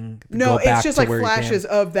talking? No, go back it's just to like where he flashes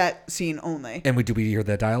came? of that scene only. And do we hear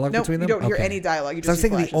the dialogue Nope, between them? you don't hear Okay. any dialogue. You So I just was see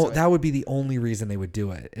thinking flashes of it. that would be the only reason they would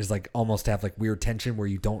do it, is like almost to have like weird tension where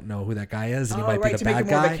you don't know who that guy is and he might be the to bad make him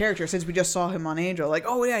guy. more of a character, since we just saw him on Angel. Like,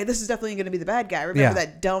 oh yeah, this is definitely going to be the bad guy. Remember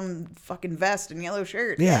that dumb fucking vest and yellow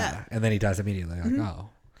shirt? Yeah. And then he dies immediately. Like, oh.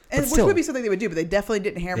 And But which would be something they would do, but they definitely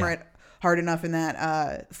didn't hammer Yeah. it hard enough in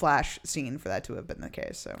that Flash scene for that to have been the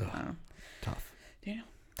case. So I don't know. Tough. Yeah.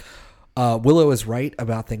 Willow is right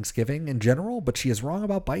about Thanksgiving in general, but she is wrong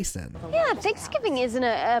about Bison. Yeah, Thanksgiving isn't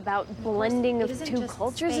about blending of two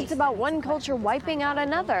cultures. It's about one culture wiping out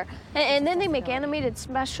another. And then they make animated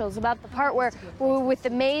specials about the part where with the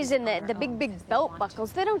maze and the big belt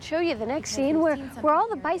buckles. They don't show you the next scene where all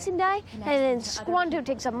the bison die and then Squanto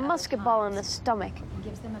takes a musket ball in the stomach.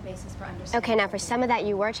 Okay, now for some of that,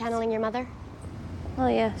 you were channeling your mother? Well,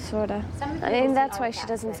 yeah, sorta. I mean, that's why she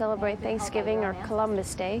doesn't celebrate Thanksgiving or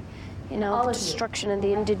Columbus Day. You know, the destruction of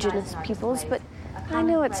the indigenous peoples. But I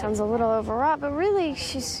know it sounds a little overwrought, but really,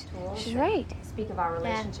 she's right. Speak of our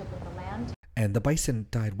relationship with the land. And the bison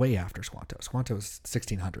died way after Squanto. Squanto was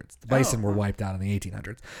 1600s. The bison were wiped out in the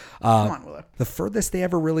 1800s. Come on, Willow. The furthest they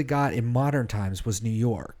ever really got in modern times was New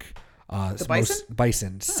York. The bison?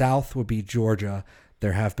 Bison. South would be Georgia.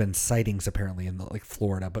 There have been sightings apparently in like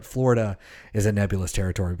Florida, but Florida is a nebulous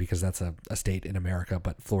territory because that's a state in America,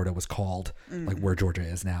 but Florida was called like where Georgia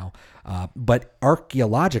is now. But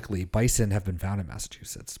archaeologically, bison have been found in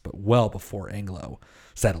Massachusetts, but well before Anglo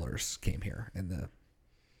settlers came here in the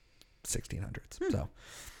 1600s.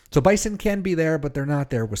 So bison can be there, but they're not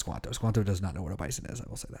there with Squanto. Squanto does not know what a bison is. I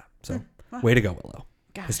will say that. So way to go, Willow.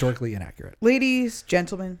 Gosh. Historically inaccurate. Ladies,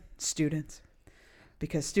 gentlemen, students.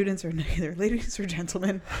 Because students are neither ladies or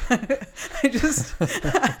gentlemen. I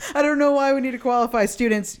don't know why we need to qualify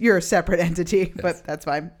students. You're a separate entity, but that's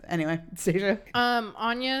fine. Anyway, Stacia.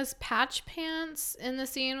 Anya's patch pants in the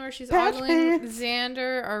scene where she's Patch ogling pants.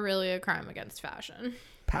 Xander are really a crime against fashion.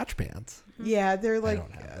 Patch pants. Yeah, they're like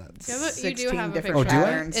Yeah, but you do 16 have a different picture.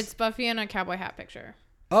 patterns. It's Buffy in a cowboy hat picture.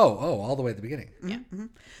 Oh, all the way at the beginning. Yeah.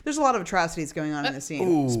 There's a lot of atrocities going on in the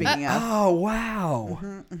scene. Speaking of. Oh, wow.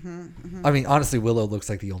 I mean, honestly, Willow looks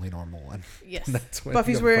like the only normal one. Yes. That's what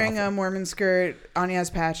Buffy's the wearing problem. a Mormon skirt. Anya has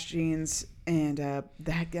patch jeans and the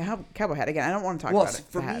cowboy hat. Again, I don't want to talk about it.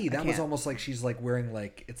 For the me, hat. that I was can't. almost like she's like wearing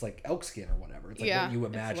like it's like elk skin or whatever. It's like Yeah, what you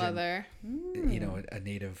it's imagine, leather. you know, a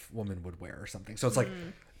native woman would wear or something. So it's like,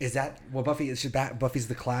 is that what Buffy is? Buffy's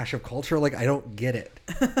the clash of culture. Like I don't get it.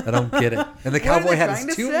 And the What are cowboy they hat trying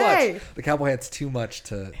is to too say? much. The cowboy hat's too much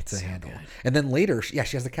to handle. And then later, she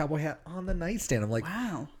has the cowboy hat on the nightstand. I'm like,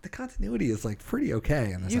 wow, the continuity is like pretty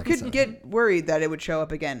okay in this You episode. could get worried that it would show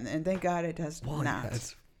up again, and thank God it does not. Yeah,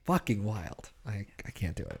 it's fucking wild. I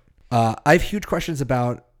can't do it. I have huge questions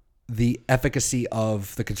about the efficacy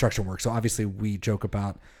of the construction work. So obviously we joke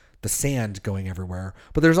about the sand going everywhere,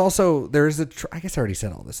 but there's I guess I already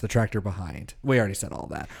said all this, the tractor behind. We already said all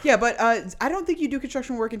that. Yeah, but I don't think you do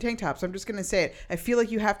construction work in tank tops. I'm just going to say it. I feel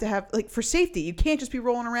like you have to have, like, for safety, you can't just be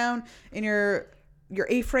rolling around in your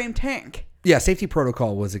A-frame tank. Yeah, safety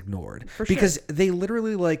protocol was ignored For sure. because they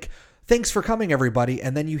literally thanks for coming, everybody.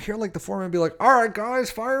 And then you hear like the foreman be like, all right,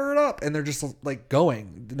 guys, fire it up. And they're just like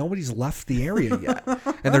going. Nobody's left the area yet.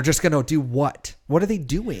 And they're just going to do what? What are they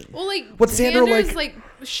doing? Well, like, what's Xander's like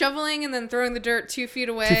shoveling and then throwing the dirt 2 feet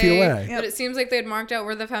away. 2 feet away. But it seems like they had marked out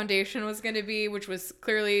where the foundation was going to be, which was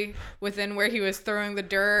clearly within where he was throwing the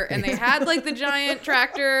dirt. And they had like the giant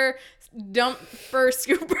tractor dumper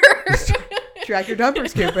scooper. Tractor dumper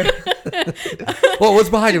scooper. Well, what's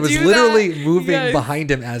behind him was literally moving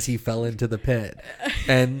behind him as he fell into the pit.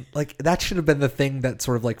 And like that should have been the thing that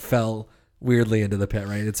sort of like fell weirdly into the pit,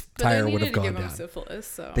 right? Its tire would have gone down. They needed to give him syphilis,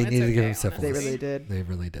 so they needed to give him honestly. syphilis. They really did. They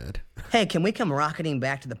really did. Hey, can we come rocketing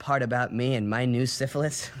back to the part about me and my new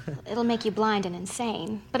syphilis? It'll make you blind and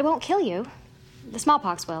insane, but it won't kill you. The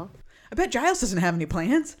smallpox will. I bet Giles doesn't have any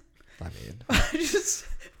plans. I mean, just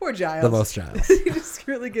poor Giles. The most Giles. He just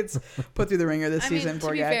really gets put through the ringer this season. To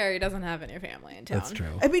poor be guy. fair, he doesn't have any family in town. That's true.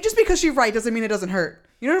 I mean, just because she's right doesn't mean it doesn't hurt.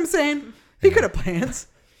 You know what I'm saying? He could have plans.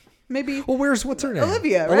 Maybe. Well, what's her name?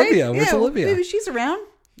 Olivia, right? Olivia. Where's yeah, Olivia? Maybe she's around.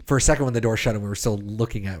 For a second when the door shut and we were still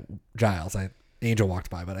looking at Giles, Angel walked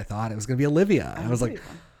by, but I thought it was going to be Olivia. And I was like,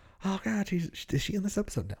 oh, God, is she in this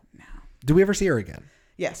episode? No. Do we ever see her again?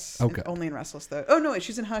 Yes. Oh, good. Only in Restless, though. Oh, no, wait,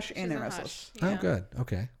 she's in Hush and in Restless. Oh, good.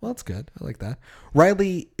 Okay. Well, that's good. I like that.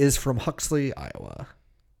 Riley is from Huxley, Iowa,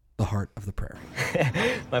 the heart of the prairie.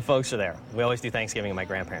 My folks are there. We always do Thanksgiving at my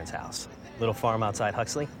grandparents' house. Little farm outside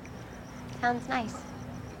Huxley. Sounds nice.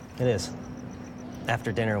 It is.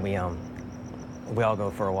 After dinner, we all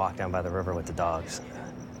go for a walk down by the river with the dogs.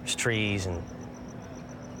 There's trees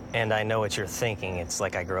and I know what you're thinking. It's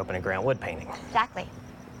like I grew up in a Grant Wood painting. Exactly.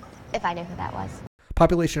 If I knew who that was.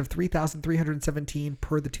 Population of 3,317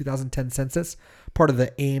 per the 2010 census. Part of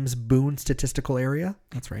the Ames-Boone statistical area.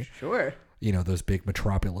 That's right. Sure. You know, those big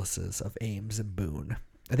metropolises of Ames and Boone.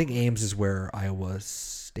 I think Ames is where Iowa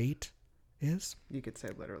State is. You could say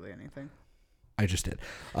literally anything. I just did.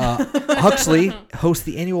 Huxley hosts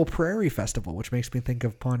the annual Prairie Festival, which makes me think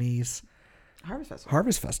of Pawnee's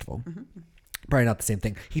Harvest Festival. Mm-hmm. Probably not the same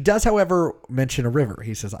thing. He does, however, mention a river.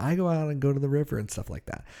 He says, I go out and go to the river and stuff like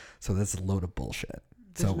that. So that's a load of bullshit.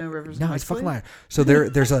 There's no rivers in No, he's Huxley? fucking lying. So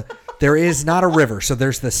there is not a river. So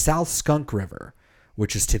there's the South Skunk River,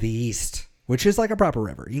 which is to the east, which is like a proper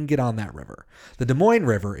river. You can get on that river. The Des Moines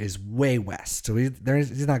River is way west. So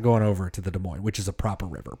he's not going over to the Des Moines, which is a proper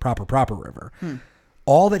river, proper river.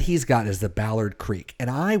 All that he's got is the Ballard Creek. And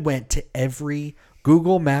I went to every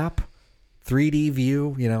Google map, 3D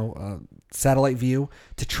view, satellite view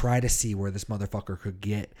to try to see where this motherfucker could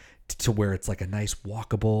get to where it's like a nice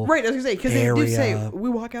walkable Right, I was going to say, because they do say, we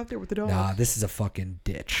walk out there with the dog. Nah, this is a fucking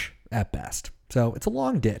ditch at best. So it's a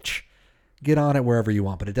long ditch. Get on it wherever you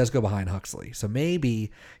want, but it does go behind Huxley. So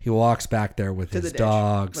maybe he walks back there with his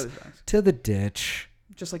dogs to the ditch.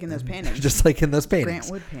 Just like in those paintings. Just like in those paintings.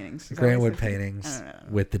 Grant Wood paintings. Grant Wood paintings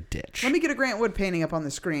with the ditch. Let me get a Grant Wood painting up on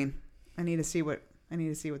the screen. I need to see what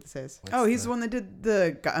this is. He's the one that did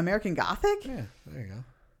the American Gothic? Yeah, there you go.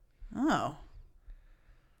 Oh.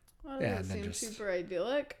 Well, that seems super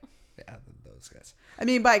idyllic. Yeah, those guys. I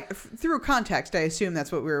mean, through context, I assume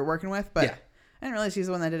that's what we were working with, but I didn't realize he's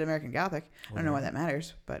the one that did American Gothic. I don't know why that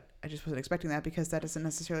matters, but I just wasn't expecting that because that doesn't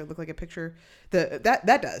necessarily look like a picture.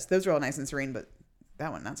 That does. Those are all nice and serene, but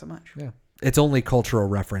that one, not so much. Yeah. Its only cultural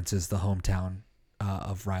reference is the hometown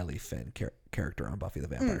of Riley Finn character on Buffy the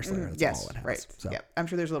Vampire Slayer. That's yes, all it has. right. So. Yeah, I'm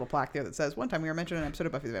sure there's a little plaque there that says, one time we were mentioned in an episode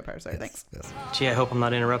of Buffy the Vampire Slayer. Thanks. Yes. Gee, I hope I'm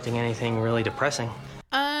not interrupting anything really depressing.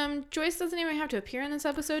 Joyce doesn't even have to appear in this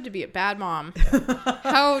episode to be a bad mom.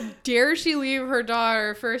 How dare she leave her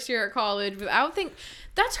daughter first year at college without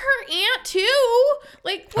that's her aunt too.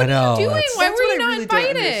 Like, what are you doing? Why were you not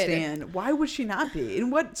invited? Don't understand. Why would she not be?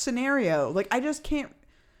 In what scenario? Like,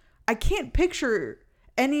 I can't picture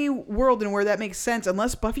any world in where that makes sense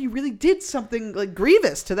unless Buffy really did something like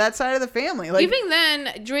grievous to that side of the family. Like, even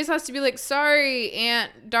then, Joyce has to be like, sorry,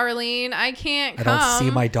 Aunt Darlene, I can't come. I don't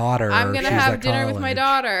see my daughter. I'm going to have dinner with my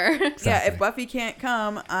daughter. Yeah, if Buffy can't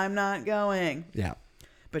come, I'm not going. Yeah.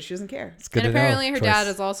 But she doesn't care. It's good and to apparently know. her dad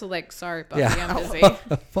is also like, sorry, Buffy, I'm busy.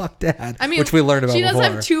 Fuck Dad. I mean, which we learned about she does before.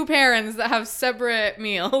 have two parents that have separate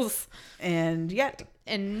meals. And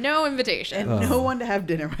no invitation. And no one to have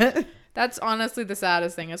dinner with. That's honestly the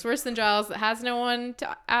saddest thing. It's worse than Giles that has no one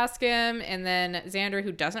to ask him, and then Xander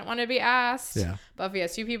who doesn't want to be asked. Yeah. Buffy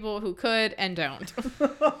has two people who could and don't.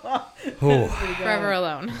 Forever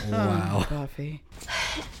alone. Wow. Buffy.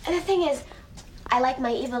 And the thing is, I like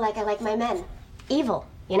my evil like I like my men. Evil,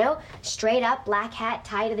 you know? Straight up, black hat,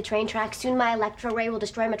 tied to the train track. Soon my electro ray will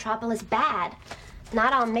destroy Metropolis. Bad.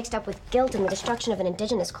 Not all mixed up with guilt and the destruction of an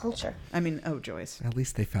indigenous culture. I mean, Joyce. At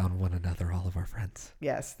least they found one another, all of our friends.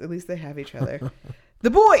 Yes, at least they have each other. The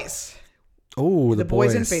boys. Oh, the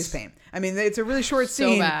boys in face paint. I mean, it's a really short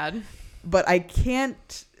scene. So bad. But I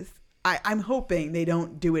can't. I'm hoping they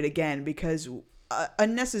don't do it again because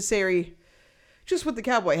unnecessary. Just with the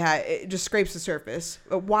cowboy hat, it just scrapes the surface.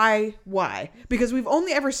 Why? Because we've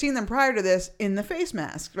only ever seen them prior to this in the face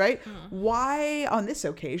mask, right? Why on this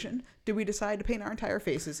occasion did we decide to paint our entire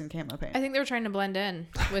faces in camo paint? I think they were trying to blend in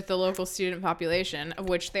with the local student population, of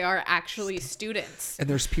which they are actually students. And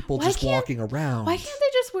there's people just walking around. Why can't they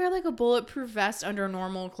just wear like a bulletproof vest under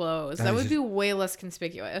normal clothes? That would be way less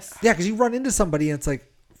conspicuous. Yeah, because you run into somebody and it's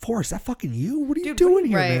like, Forrest, that fucking you? What are you doing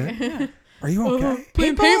here, man? Yeah. Are you okay?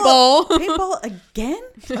 Paintball. Paintball again?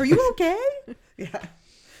 Are you okay? Yeah.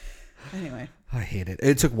 Anyway. I hate it.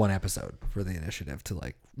 It took one episode for the initiative to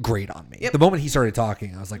like grate on me. Yep. The moment he started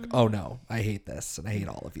talking, I was like, oh no, I hate this and I hate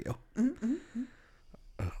all of you.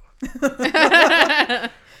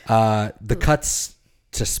 The cuts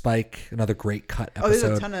to Spike, another great cut episode.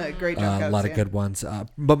 There's a ton of great jump cuts, a lot of good ones,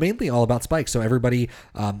 but mainly all about Spike. So everybody,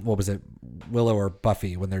 what was it, Willow or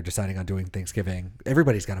Buffy, when they're deciding on doing Thanksgiving,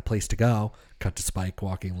 everybody's got a place to go. Cut to Spike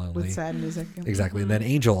walking lonely with sad music. Exactly. And then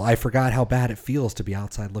Angel, I forgot how bad it feels to be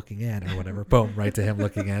outside looking in, or whatever. Boom, right to him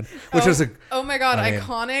looking in, which was oh my god,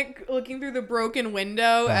 iconic, looking through the broken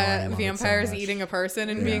window at vampires eating a person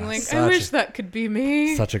and being like, I wish that could be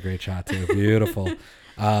me. Such a great shot too. Beautiful.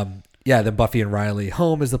 Yeah, then Buffy and Riley,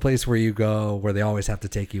 home is the place where you go, where they always have to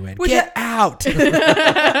take you in. Get out!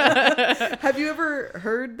 Have you ever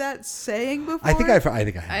heard that saying before? I think I have. I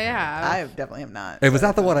have. I definitely have not. It was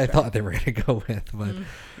not the one I thought they were going to go with, but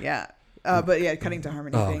yeah. But yeah, cutting to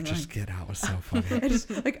Harmony. Oh, being just like, get out was so funny. I just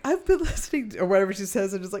like I've been listening to, or whatever she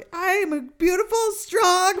says. I'm just like, I'm a beautiful,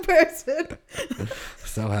 strong person.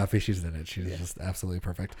 So happy she's in it. She's just absolutely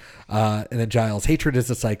perfect. And then Giles, hatred is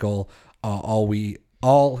a cycle.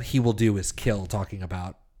 All he will do is kill, talking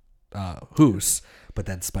about Hoos, but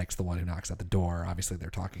then Spike's the one who knocks at the door. Obviously, they're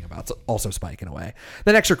talking about also Spike in a way.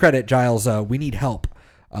 Then extra credit, Giles, we need help.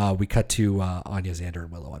 We cut to Anya, Xander,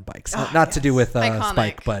 and Willow on bikes. Not to do with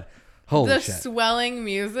Spike, but holy shit. The swelling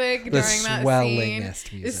music during that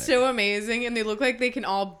scene is so amazing, and they look like they can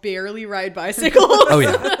all barely ride bicycles. Oh,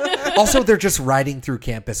 yeah. Also, they're just riding through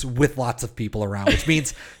campus with lots of people around, which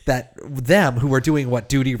means that them, who are doing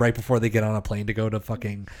duty right before they get on a plane to go to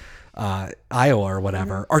fucking Iowa or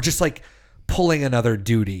whatever, are just like pulling another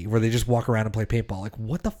duty where they just walk around and play paintball. Like,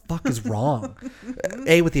 what the fuck is wrong?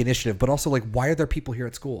 With the initiative, but also like, why are there people here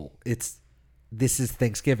at school? This is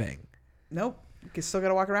Thanksgiving. Nope. You still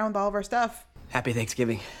gotta walk around with all of our stuff. Happy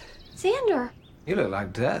Thanksgiving. Xander, You look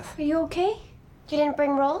like death. are you okay? You didn't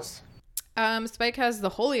bring rolls? Spike has the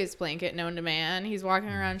holiest blanket known to man. He's walking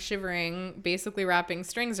around shivering, basically wrapping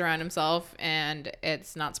strings around himself, and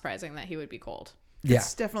it's not surprising that he would be cold. Yeah.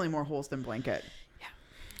 It's definitely more holes than blanket.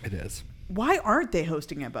 Yeah. It is. Why aren't they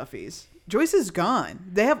hosting at Buffy's? Joyce is gone.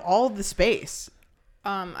 They have all the space.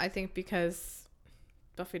 I think because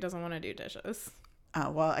Buffy doesn't want to do dishes. Oh,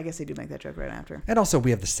 well, I guess they do make that joke right after. And also,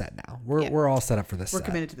 we have the set now. We're all set up for this. We're set.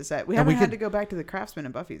 committed to the set. We haven't had to go back to the Craftsman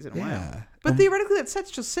and Buffy's in a while. But theoretically, that set's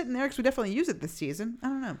just sitting there because we definitely use it this season. I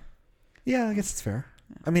don't know. Yeah, I guess it's fair.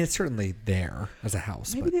 I mean, it's certainly there as a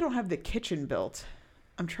house. Maybe they don't have the kitchen built.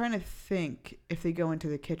 I'm trying to think if they go into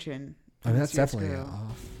the kitchen. I mean, that's definitely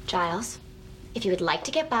off. Giles, if you would like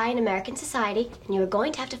to get by in American society, then you are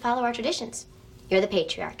going to have to follow our traditions. You're the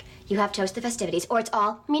patriarch. You have to host the festivities, or it's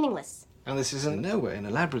all meaningless. And this is in no way an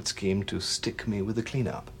elaborate scheme to stick me with the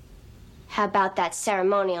cleanup. How about that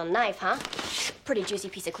ceremonial knife, huh? Pretty juicy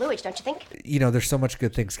piece of cluage, don't you think? You know, there's so much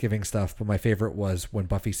good Thanksgiving stuff, but my favorite was when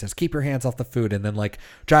Buffy says, keep your hands off the food, and then, like,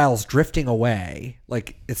 Giles drifting away.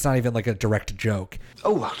 Like, it's not even, like, a direct joke.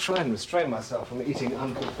 Oh, I'll try and restrain myself from eating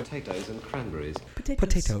uncooked potatoes and cranberries.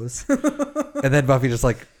 Potatoes. And then Buffy just,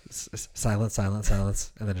 like, silence,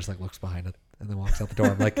 and then just, like, looks behind it and then walks out the door.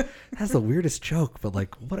 I'm like, that's the weirdest joke, but,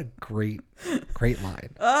 like, what a great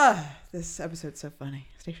line. This episode's so funny.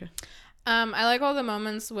 Stacia? I like all the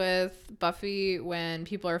moments with Buffy when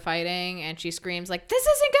people are fighting and she screams like, this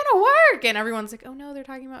isn't gonna work, and everyone's like, oh no, they're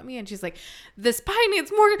talking about me, and she's like, this pie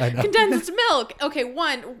needs more condensed milk. Okay,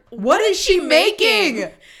 what is she making?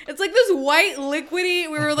 It's like this white liquidy.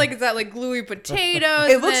 We were like, is that like gluey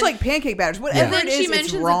potatoes? It looks like pancake batters. Whatever it is,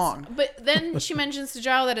 it's wrong. But then she mentions to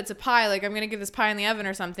Giles that it's a pie, like, I'm gonna get this pie in the oven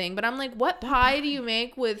or something, but I'm like, what pie do you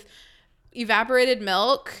make with evaporated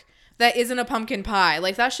milk that isn't a pumpkin pie?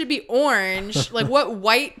 Like, that should be orange. Like, what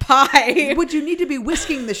white pie would you need to be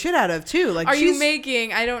whisking the shit out of too? Like, are you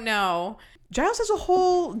making? I don't know. Giles has a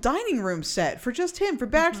whole dining room set for just him. For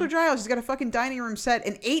Bachelor Giles, he's got a fucking dining room set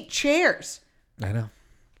and 8 chairs. I know.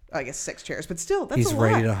 I guess 6 chairs, but still, that's he's a lot.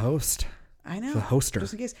 ready to host. I know. He's a hoster.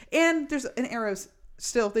 Just in case. And there's an arrow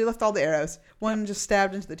still, they left all the arrows. One just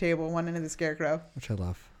stabbed into the table, one into the scarecrow. Which I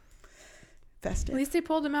love. Festive. At least they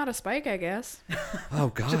pulled him out of Spike, I guess. Oh,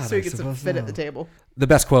 God. Just so he gets to fit at the table. The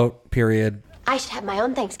best quote, period. I should have my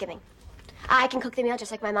own Thanksgiving. I can cook the meal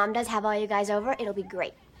just like my mom does, have all you guys over. It'll be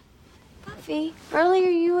great. Buffy, earlier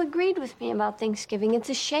you agreed with me about Thanksgiving. It's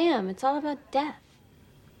a sham. It's all about death.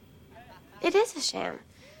 It is a sham.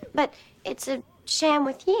 But it's a sham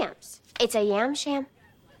with yams. It's a yam sham.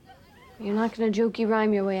 You're not going to jokey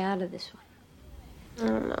rhyme your way out of this one. I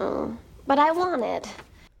don't know. But I wanted.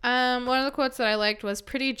 One of the quotes that I liked was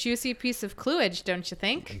pretty juicy piece of cluage, don't you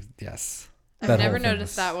think? Yes. I've never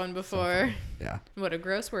noticed that one before. Yeah. What a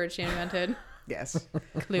gross word she invented. Yes.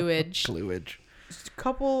 Cluage. Cluage. Just a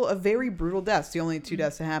couple of very brutal deaths. The only 2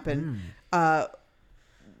 deaths to happen.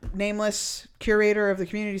 Nameless curator of the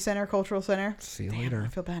community center, cultural center. See you later. I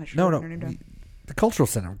feel bad. I should No. have written her name down. The cultural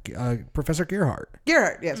center. Professor Gerhardt.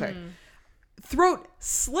 Gerhardt. Yeah, sorry. Throat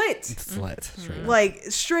slit. Straight up. Like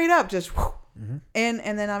straight up, just. Whoosh. And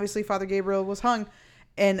then obviously Father Gabriel was hung.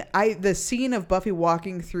 And the scene of Buffy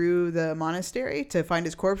walking through the monastery to find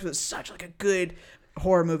his corpse was such like a good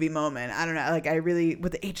horror movie moment. I don't know, like I really,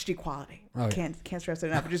 with the HD quality, can't stress it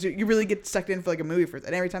enough. Just you really get sucked in for like a movie for that.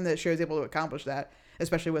 And every time that show is able to accomplish that,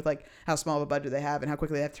 especially with like how small of a budget they have and how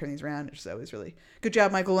quickly they have to turn these around, it's always really good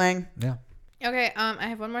job, Michael Lang. Yeah. Okay, I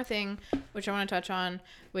have one more thing which I want to touch on,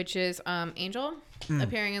 which is Angel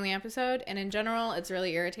appearing in the episode, and in general, it's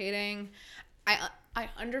really irritating. I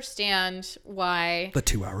understand why the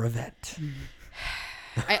 2-hour event.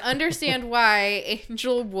 I understand why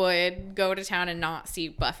Angel would go to town and not see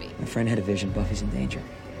Buffy. My friend had a vision. Buffy's in danger.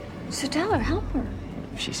 So tell her, help her.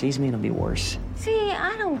 If she sees me, it'll be worse. See,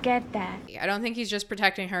 I don't get that. I don't think he's just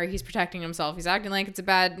protecting her. He's protecting himself. He's acting like it's a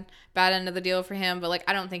bad end of the deal for him. But like,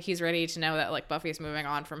 I don't think he's ready to know that like Buffy's moving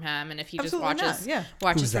on from him. And if he Absolutely just watches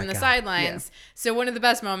watches from the sidelines. Yeah. So one of the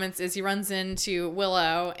best moments is he runs into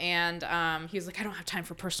Willow and he's like, I don't have time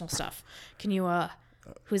for personal stuff. Can you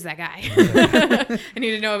who's that guy? I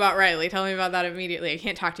need to know about Riley. Tell me about that immediately. I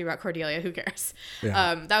can't talk to you about Cordelia. Who cares?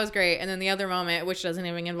 Yeah. That was great. And then the other moment, which doesn't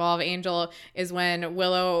even involve Angel, is when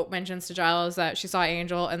Willow mentions to Giles that she saw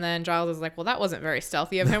Angel, and then Giles is like, well, that wasn't very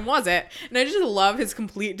stealthy of him, was it? And I just love his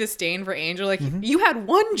complete disdain for Angel. Like, you had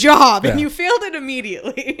one job and you failed it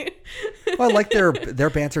immediately. Well, I like their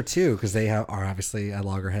banter too, because they are obviously at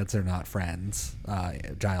loggerheads. They're not friends,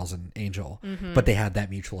 Giles and Angel, but they had that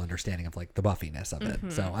mutual understanding of like the Buffiness of it.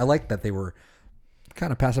 So I like that they were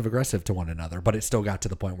kind of passive aggressive to one another, but it still got to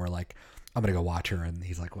the point where like, I'm gonna go watch her, and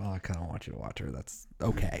he's like, well, I kind of want you to watch her. That's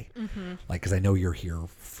okay, like, because I know you're here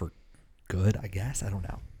for good, I guess. I don't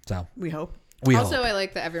know. So we hope. Also, I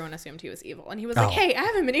like that everyone assumed he was evil, and he was like, hey, I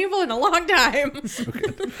haven't been evil in a long time. So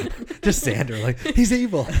good. Just Xander, like, he's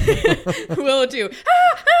evil. Willow too.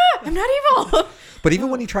 I'm not evil. But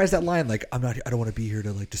even when he tries that line, like, I don't want to be here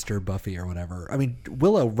to like disturb Buffy or whatever. I mean,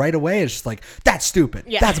 Willow right away is just like, that's stupid.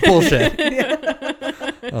 Yeah. That's bullshit.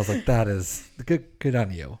 I was like, that is good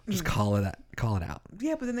on you. Just call it out.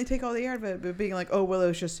 Yeah, but then they take all the air of it, but being like, oh,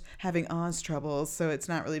 Willow's just having Oz troubles, so it's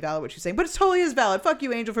not really valid what she's saying. But it totally is valid. Fuck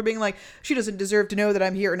you, Angel, for being like, she doesn't deserve to know that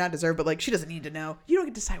I'm here, or not deserve, but like, she doesn't need to know. You don't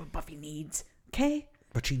get to decide what Buffy needs, okay?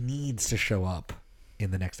 But she needs to show up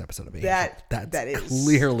in the next episode of Angel. That is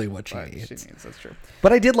clearly what she needs. That's true.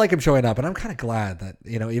 But I did like him showing up, and I'm kind of glad that,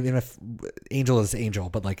 you know, even if Angel is Angel,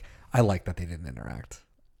 but like, I like that they didn't interact.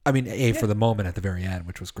 I mean, for the moment at the very end,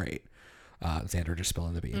 which was great. Xander just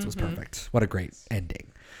spilling the beans was perfect. What a great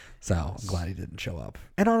ending. So I'm glad he didn't show up.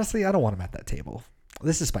 And honestly, I don't want him at that table.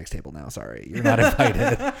 This is Spike's table now. Sorry, you're not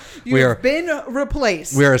invited. You've been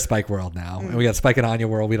replaced. We're a Spike world now, and we got Spike and Anya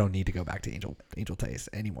world. We don't need to go back to Angel Taste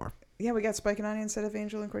anymore. Yeah, we got Spike and Anya instead of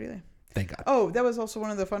Angel and Cordelia. Thank God. Oh, that was also one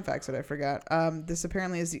of the fun facts that I forgot. This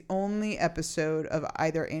apparently is the only episode of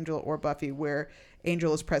either Angel or Buffy where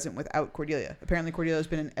Angel is present without Cordelia. Apparently Cordelia has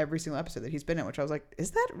been in every single episode that he's been in, which I was like,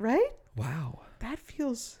 is that right? Wow. That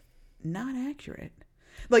feels not accurate.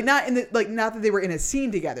 Like not that they were in a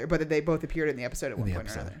scene together, but that they both appeared in the episode at one point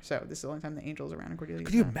or another. So this is the only time the Angel's around and Cordelia.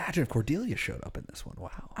 Could you imagine if Cordelia showed up in this one?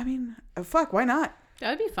 Wow. I mean, fuck, why not? That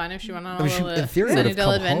would be fun if she went on in theory,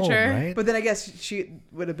 Sunnydale adventure. Home, right? But then I guess she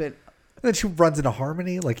would have been. And then she runs into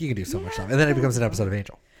Harmony. Like, you can do so much stuff, and then it becomes an episode of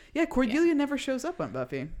Angel. Yeah, Cordelia never shows up on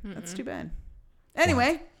Buffy. That's too bad.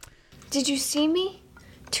 Anyway, did you see me?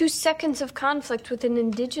 2 seconds of conflict with an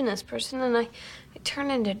indigenous person, and I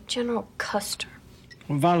turn into General Custer.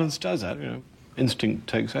 Well, violence does that, you know. Instinct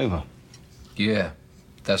takes over. Yeah,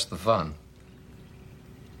 that's the fun.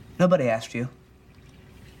 Nobody asked you.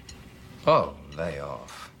 Oh, lay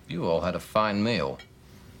off. You all had a fine meal.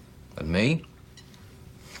 But me?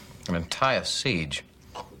 An entire siege.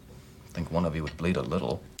 think one of you would bleed a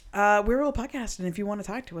little. We're a little podcast, and if you want to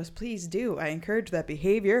talk to us, please do. I encourage that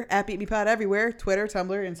behavior. At BeatMePod everywhere, Twitter, Tumblr,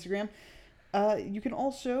 Instagram. You can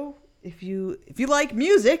also, if you like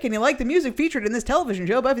music and you like the music featured in this television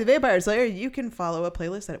show, Buffy the Vampire Slayer, you can follow a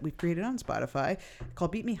playlist that we've created on Spotify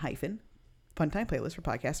called Beat Me Hyphen Funtime Playlist for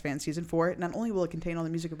Podcast Fans Season 4. Not only will it contain all the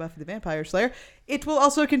music of Buffy the Vampire Slayer, it will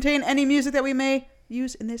also contain any music that we may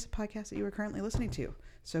use in this podcast that you are currently listening to.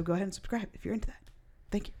 So go ahead and subscribe if you're into that.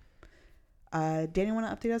 Thank you. Danny,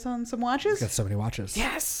 want to update us on some watches? Got so many watches.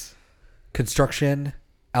 Yes. Construction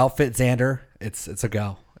outfit Xander. It's a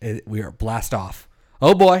go. We are blast off.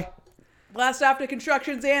 Oh boy. Blast off to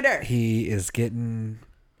Construction Xander. He is getting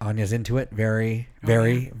Anya's into it. Very,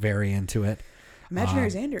 very, very into it. Imaginary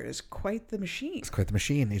Xander is quite the machine. He's quite the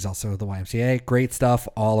machine. He's also the YMCA. Great stuff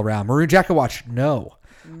all around. Maroon jacket watch. No.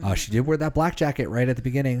 She did wear that black jacket right at the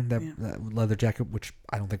beginning. That leather jacket, which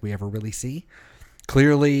I don't think we ever really see.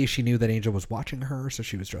 Clearly, she knew that Angel was watching her, so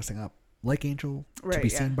she was dressing up like Angel to be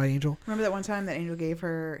seen by Angel. Remember that one time that Angel gave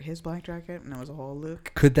her his black jacket, and that was a whole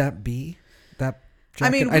look? Could that be that jacket?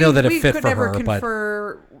 I mean, I know that it fit could for never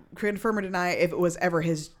her, confirm or deny if it was ever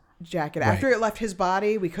his jacket. Right. After it left his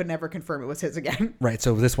body, we could never confirm it was his again. Right,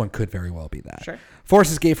 so this one could very well be that. Sure.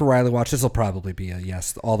 Forrest is gay for Riley watch. This will probably be a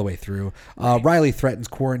yes all the way through. Riley threatens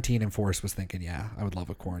quarantine, and Forrest was thinking, yeah, I would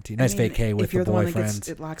love a quarantine. Nice vacay with the boyfriend.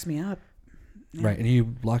 It locks me up. Yeah. Right, and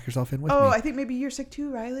you lock yourself in with me. Oh, I think maybe you're sick too,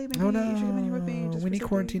 Riley. Maybe you should come in here with me. We need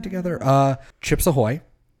quarantine together. Chips Ahoy.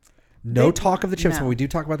 No talk of the chips, but we do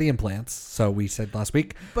talk about the implants. So we said last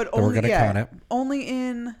week that we're going to count it. Only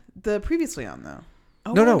in the previously on, though.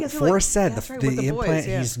 Oh, no. Forrest said the implant,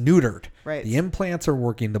 he's neutered. Right. The implants are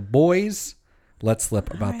working. The boys, let's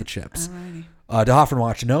slip about the chips. De Hoffen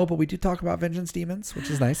watch, no, but we do talk about Vengeance Demons, which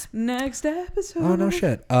is nice. Next episode. Oh, no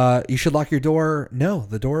shit. You should lock your door. No,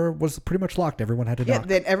 the door was pretty much locked. Everyone had to knock.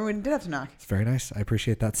 Yeah, everyone did have to knock. It's very nice. I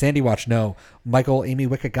appreciate that. Sandy watch, no. Michael, Amy,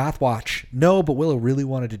 Wicca, Goth watch, no, but Willow really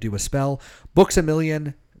wanted to do a spell. Books a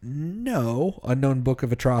Million, no. Unknown Book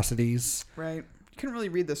of Atrocities. Right. You couldn't really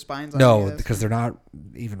read the spines on No, because they're not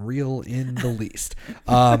even real in the least.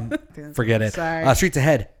 Forget it. Sorry. Streets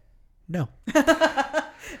Ahead, no.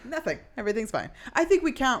 Nothing. Everything's fine. I think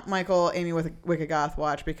we count Michael, Amy with Wicca Goth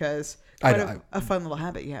watch because a fun little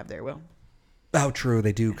habit you have there, Will. Oh, true.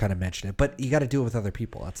 They do kind of mention it, but you got to do it with other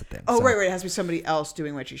people. That's the thing. Oh, so. Right. It has to be somebody else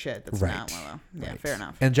doing what you should. That's not Willow. Yeah, fair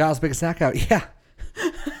enough. And Giles' biggest knockout. Yeah.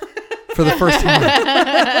 For the first time.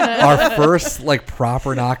 Our first,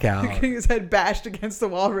 proper knockout. Getting his head bashed against the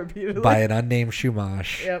wall repeatedly. By an unnamed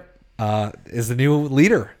Shumash. Yep. Is the new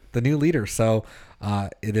leader. So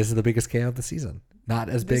it is the biggest KO of the season. Not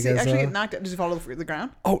as big as... Does he actually get knocked out? Does he fall to the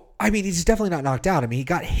ground? Oh, I mean, he's definitely not knocked out. I mean, he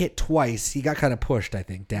got hit twice. He got kind of pushed, I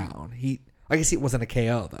think, down. I guess it wasn't a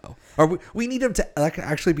KO, though. Or we need him to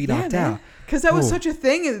actually be knocked out. Because that was such a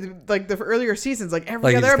thing in the earlier seasons.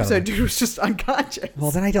 Every other episode, dude was just unconscious.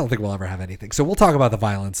 Well, then I don't think we'll ever have anything. So we'll talk about the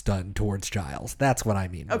violence done towards Giles. That's what I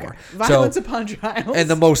mean more. Violence upon Giles. And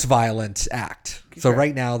the most violent act. So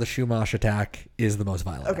right now, the Shumash attack is the most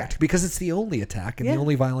violent act. Because it's the only attack and the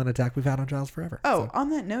only violent attack we've had on Giles forever. Oh, on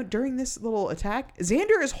that note, during this little attack,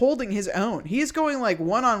 Xander is holding his own. He is going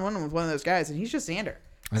one-on-one with one of those guys, and he's just Xander.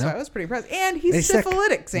 So I was pretty impressed. And he's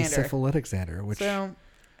syphilitic Xander. He's syphilitic Xander. So,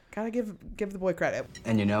 gotta give the boy credit.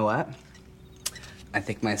 And you know what? I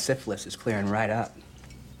think my syphilis is clearing right up.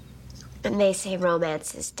 And they say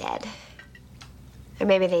romance is dead. Or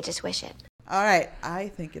maybe they just wish it. All right. I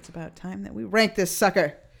think it's about time that we rank this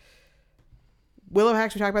sucker. Willow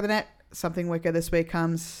hacks, we talk about the net. Something Wicca this way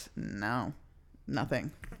comes. No.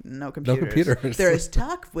 Nothing. No computers. No computers. There is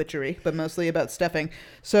talk witchery, but mostly about stuffing.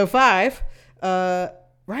 So 5.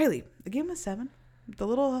 Riley, I gave him a 7. The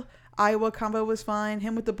little Iowa combo was fine.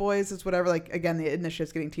 Him with the boys is whatever. Again, the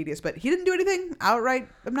initiative's getting tedious, but he didn't do anything outright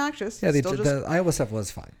obnoxious. Yeah, the Iowa stuff was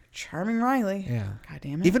fine. Charming Riley. Yeah. God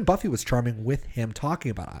damn it. Even Buffy was charming with him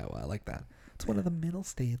talking about Iowa. I like that. It's one of the middle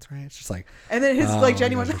states, right? It's just and then his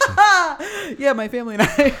genuine, yeah, my family and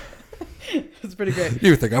I. It's pretty great.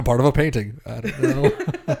 You think I'm part of a painting? I don't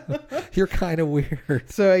know. You're kind of weird.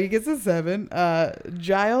 So he gets a 7.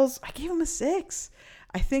 Giles, I gave him a 6.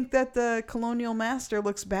 I think that the colonial master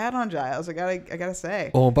looks bad on Giles. I gotta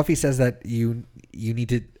say. Oh, Buffy says that you need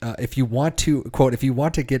to if you want to quote if you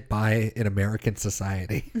want to get by in American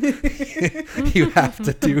society, you have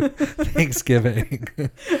to do Thanksgiving.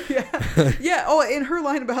 Yeah. Oh, in her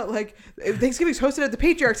line about Thanksgiving's hosted at the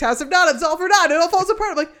patriarch's house. If not, it's all for naught. It all falls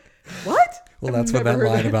apart. I'm like, what? Well, that's what that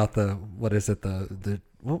line about the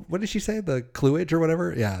what did she say? The Cluage or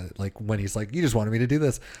whatever? Yeah, like when he's like, you just wanted me to do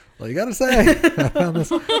this. Well, you gotta say, I found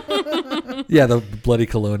this. Yeah, the bloody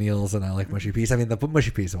colonials, and I like Mushy Peas. I mean, the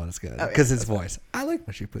Mushy Peas one is good because his voice. I like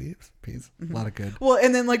Mushy Peas. A lot of good. Well,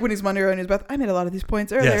 and then like when he's wondering in his breath, I made a lot of these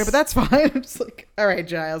points earlier, but that's fine. I'm just like, all right,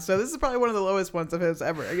 Giles. So this is probably one of the lowest ones of his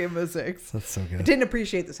ever. I gave him a 6. That's so good. I didn't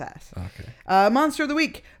appreciate the sass. Okay. Monster of the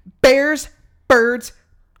week: bears, birds,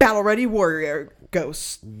 battle ready warrior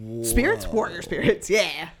ghosts, spirits, warrior spirits.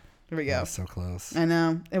 Yeah. Here we go. So close. I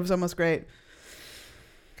know. It was almost great.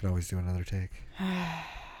 Could always do another take.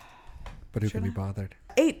 But who can be bothered?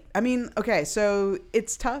 8. I mean, okay, so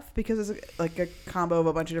it's tough because it's like a combo of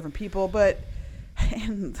a bunch of different people, but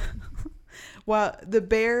and well, the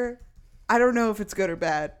bear, I don't know if it's good or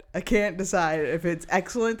bad. I can't decide if it's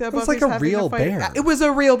excellent that It's like a real bear. It was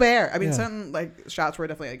a real bear. I mean, some like shots were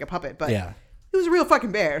definitely like a puppet, but yeah. It was a real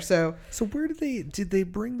fucking bear. So where did they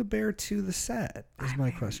bring the bear to the set? Is my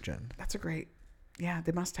question. That's a great. Yeah,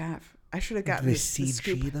 they must have. I should have gotten Did they the CG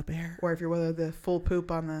scoop, the bear, or if you're whether the full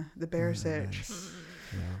poop on the bear sitch.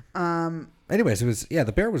 Yeah. Anyways, it was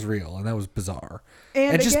the bear was real, and that was bizarre.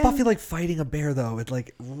 And just again, Buffy like fighting a bear though, it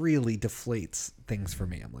like really deflates things for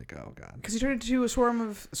me. I'm like, oh god, because he turned into a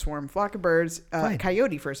flock of birds,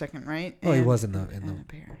 coyote for a second, right? Oh, he was in the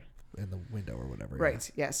bear in the window or whatever. Right.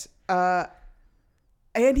 Yes.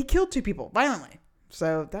 And he killed 2 people violently.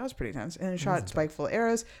 So that was pretty intense. And shot Spike full of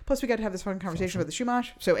arrows. Plus, we got to have this fun conversation about the Shumash.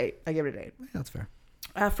 So 8. I give it an 8. Yeah, that's fair.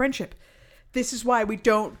 Friendship. This is why we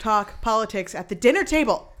don't talk politics at the dinner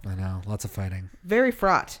table. I know. Lots of fighting. Very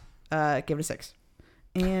fraught. Give it a 6.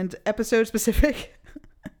 And episode specific.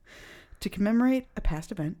 To commemorate a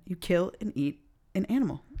past event, you kill and eat an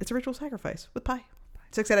animal. It's a ritual sacrifice with pie.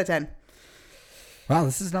 6 out of 10. Wow,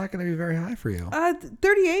 this is not going to be very high for you.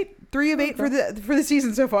 38, 3 of 8 for the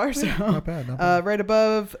season so far. So not bad. Right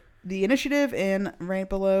above the initiative and right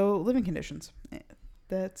below living conditions.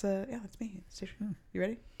 That's that's me. You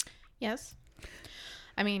ready? Yes.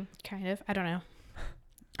 I mean, kind of. I don't know.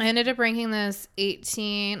 I ended up ranking this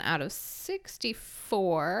 18 out of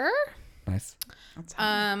 64. Nice.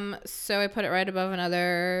 So I put it right above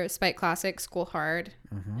another Spike Classic, School Hard,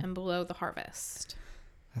 and below The Harvest.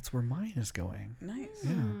 That's where mine is going. Nice.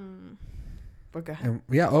 Yeah. But go ahead. And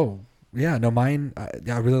no, mine.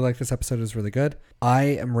 I really like this episode. It's really good. I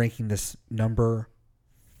am ranking this number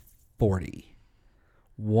 40.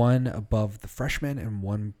 1 above the Freshman and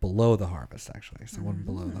 1 below the Harvest, actually. So 1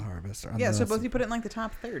 below the Harvest. Yeah, so both you put it in like the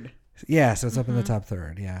top third. Yeah, so it's up in the top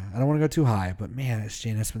third. Yeah. I don't want to go too high, but man, it's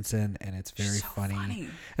Jane Espenson and it's very funny.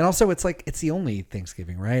 And also it's the only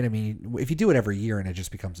Thanksgiving, right? I mean, if you do it every year and it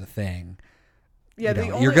just becomes a thing, yeah,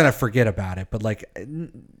 you're going to forget about it. But like,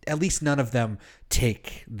 at least none of them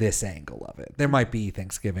take this angle of it. There might be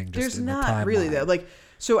Thanksgiving just There's in not the timeline. really though. Like,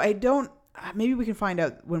 so I don't, maybe we can find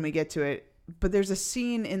out when we get to it. But there's a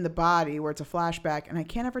scene in the body where it's a flashback, and I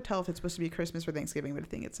can't ever tell if it's supposed to be Christmas or Thanksgiving, but I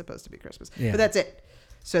think it's supposed to be Christmas. Yeah. But that's it.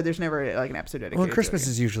 So there's never like an episode dedicated. Well, Christmas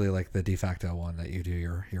is usually like the de facto one that you do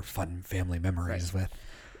your fun family memories with.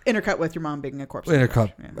 Intercut with your mom being a corpse.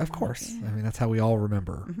 Intercut, of course. Yeah. I mean, that's how we all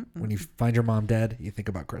remember. When you find your mom dead, you think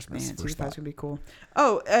about Christmas. Man, that's going to be cool.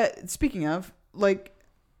 Oh, speaking of, like,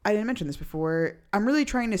 I didn't mention this before. I'm really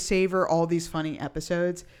trying to savor all these funny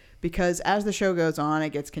episodes. Because as the show goes on, it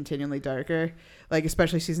gets continually darker. Like,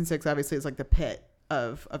 especially season 6, obviously, is like the pit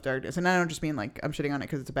of darkness. And I don't just mean like I'm shitting on it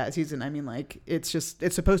because it's a bad season. I mean, like, it's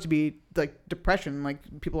supposed to be like depression.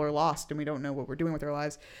 Like, people are lost and we don't know what we're doing with our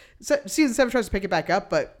lives. So, season 7 tries to pick it back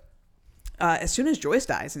up. But as soon as Joyce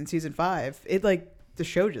dies in season 5, it like the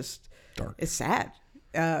show just is sad.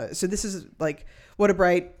 So this is like, what a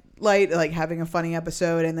bright light, like having a funny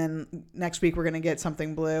episode, and then next week we're gonna get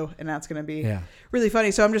something blue, and that's gonna be really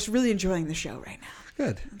funny. So I'm just really enjoying the show right now.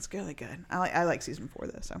 Good. It's really good. I like season 4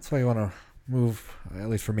 though. So that's why you want to move, at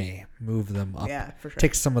least for me, move them up. Yeah, for sure.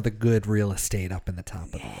 Take some of the good real estate up in the top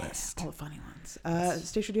of the list. All the funny ones.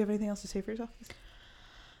 Stacia, do you have anything else to say for yourself?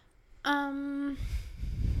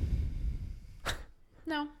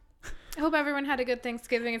 No. I hope everyone had a good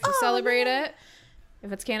Thanksgiving if you celebrate it.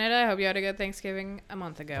 If it's Canada, I hope you had a good Thanksgiving a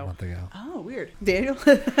month ago. Oh, weird. Daniel,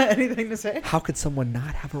 anything to say? How could someone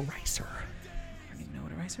not have a ricer? I don't even know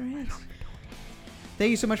what a ricer is. Thank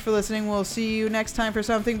you so much for listening. We'll see you next time for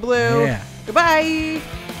Something Blue. Yeah. Goodbye.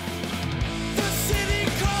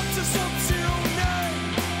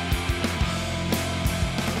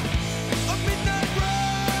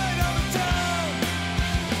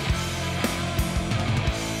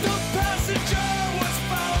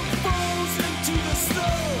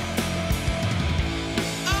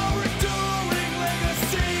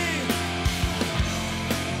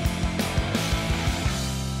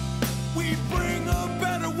 We bring a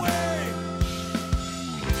better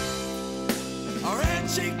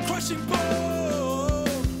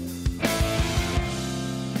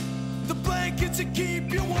to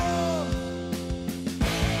keep you warm.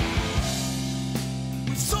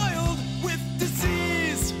 We've soiled with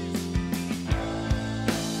disease,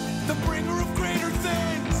 the bringer of greater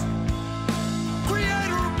things,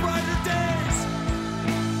 creator of brighter days.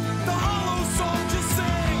 The hollow song you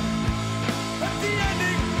sing at the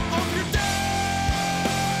ending of your day.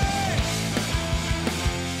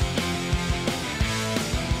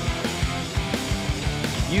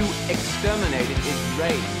 You exterminated his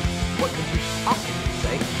race. What could you possibly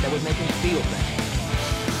say that would make him feel better?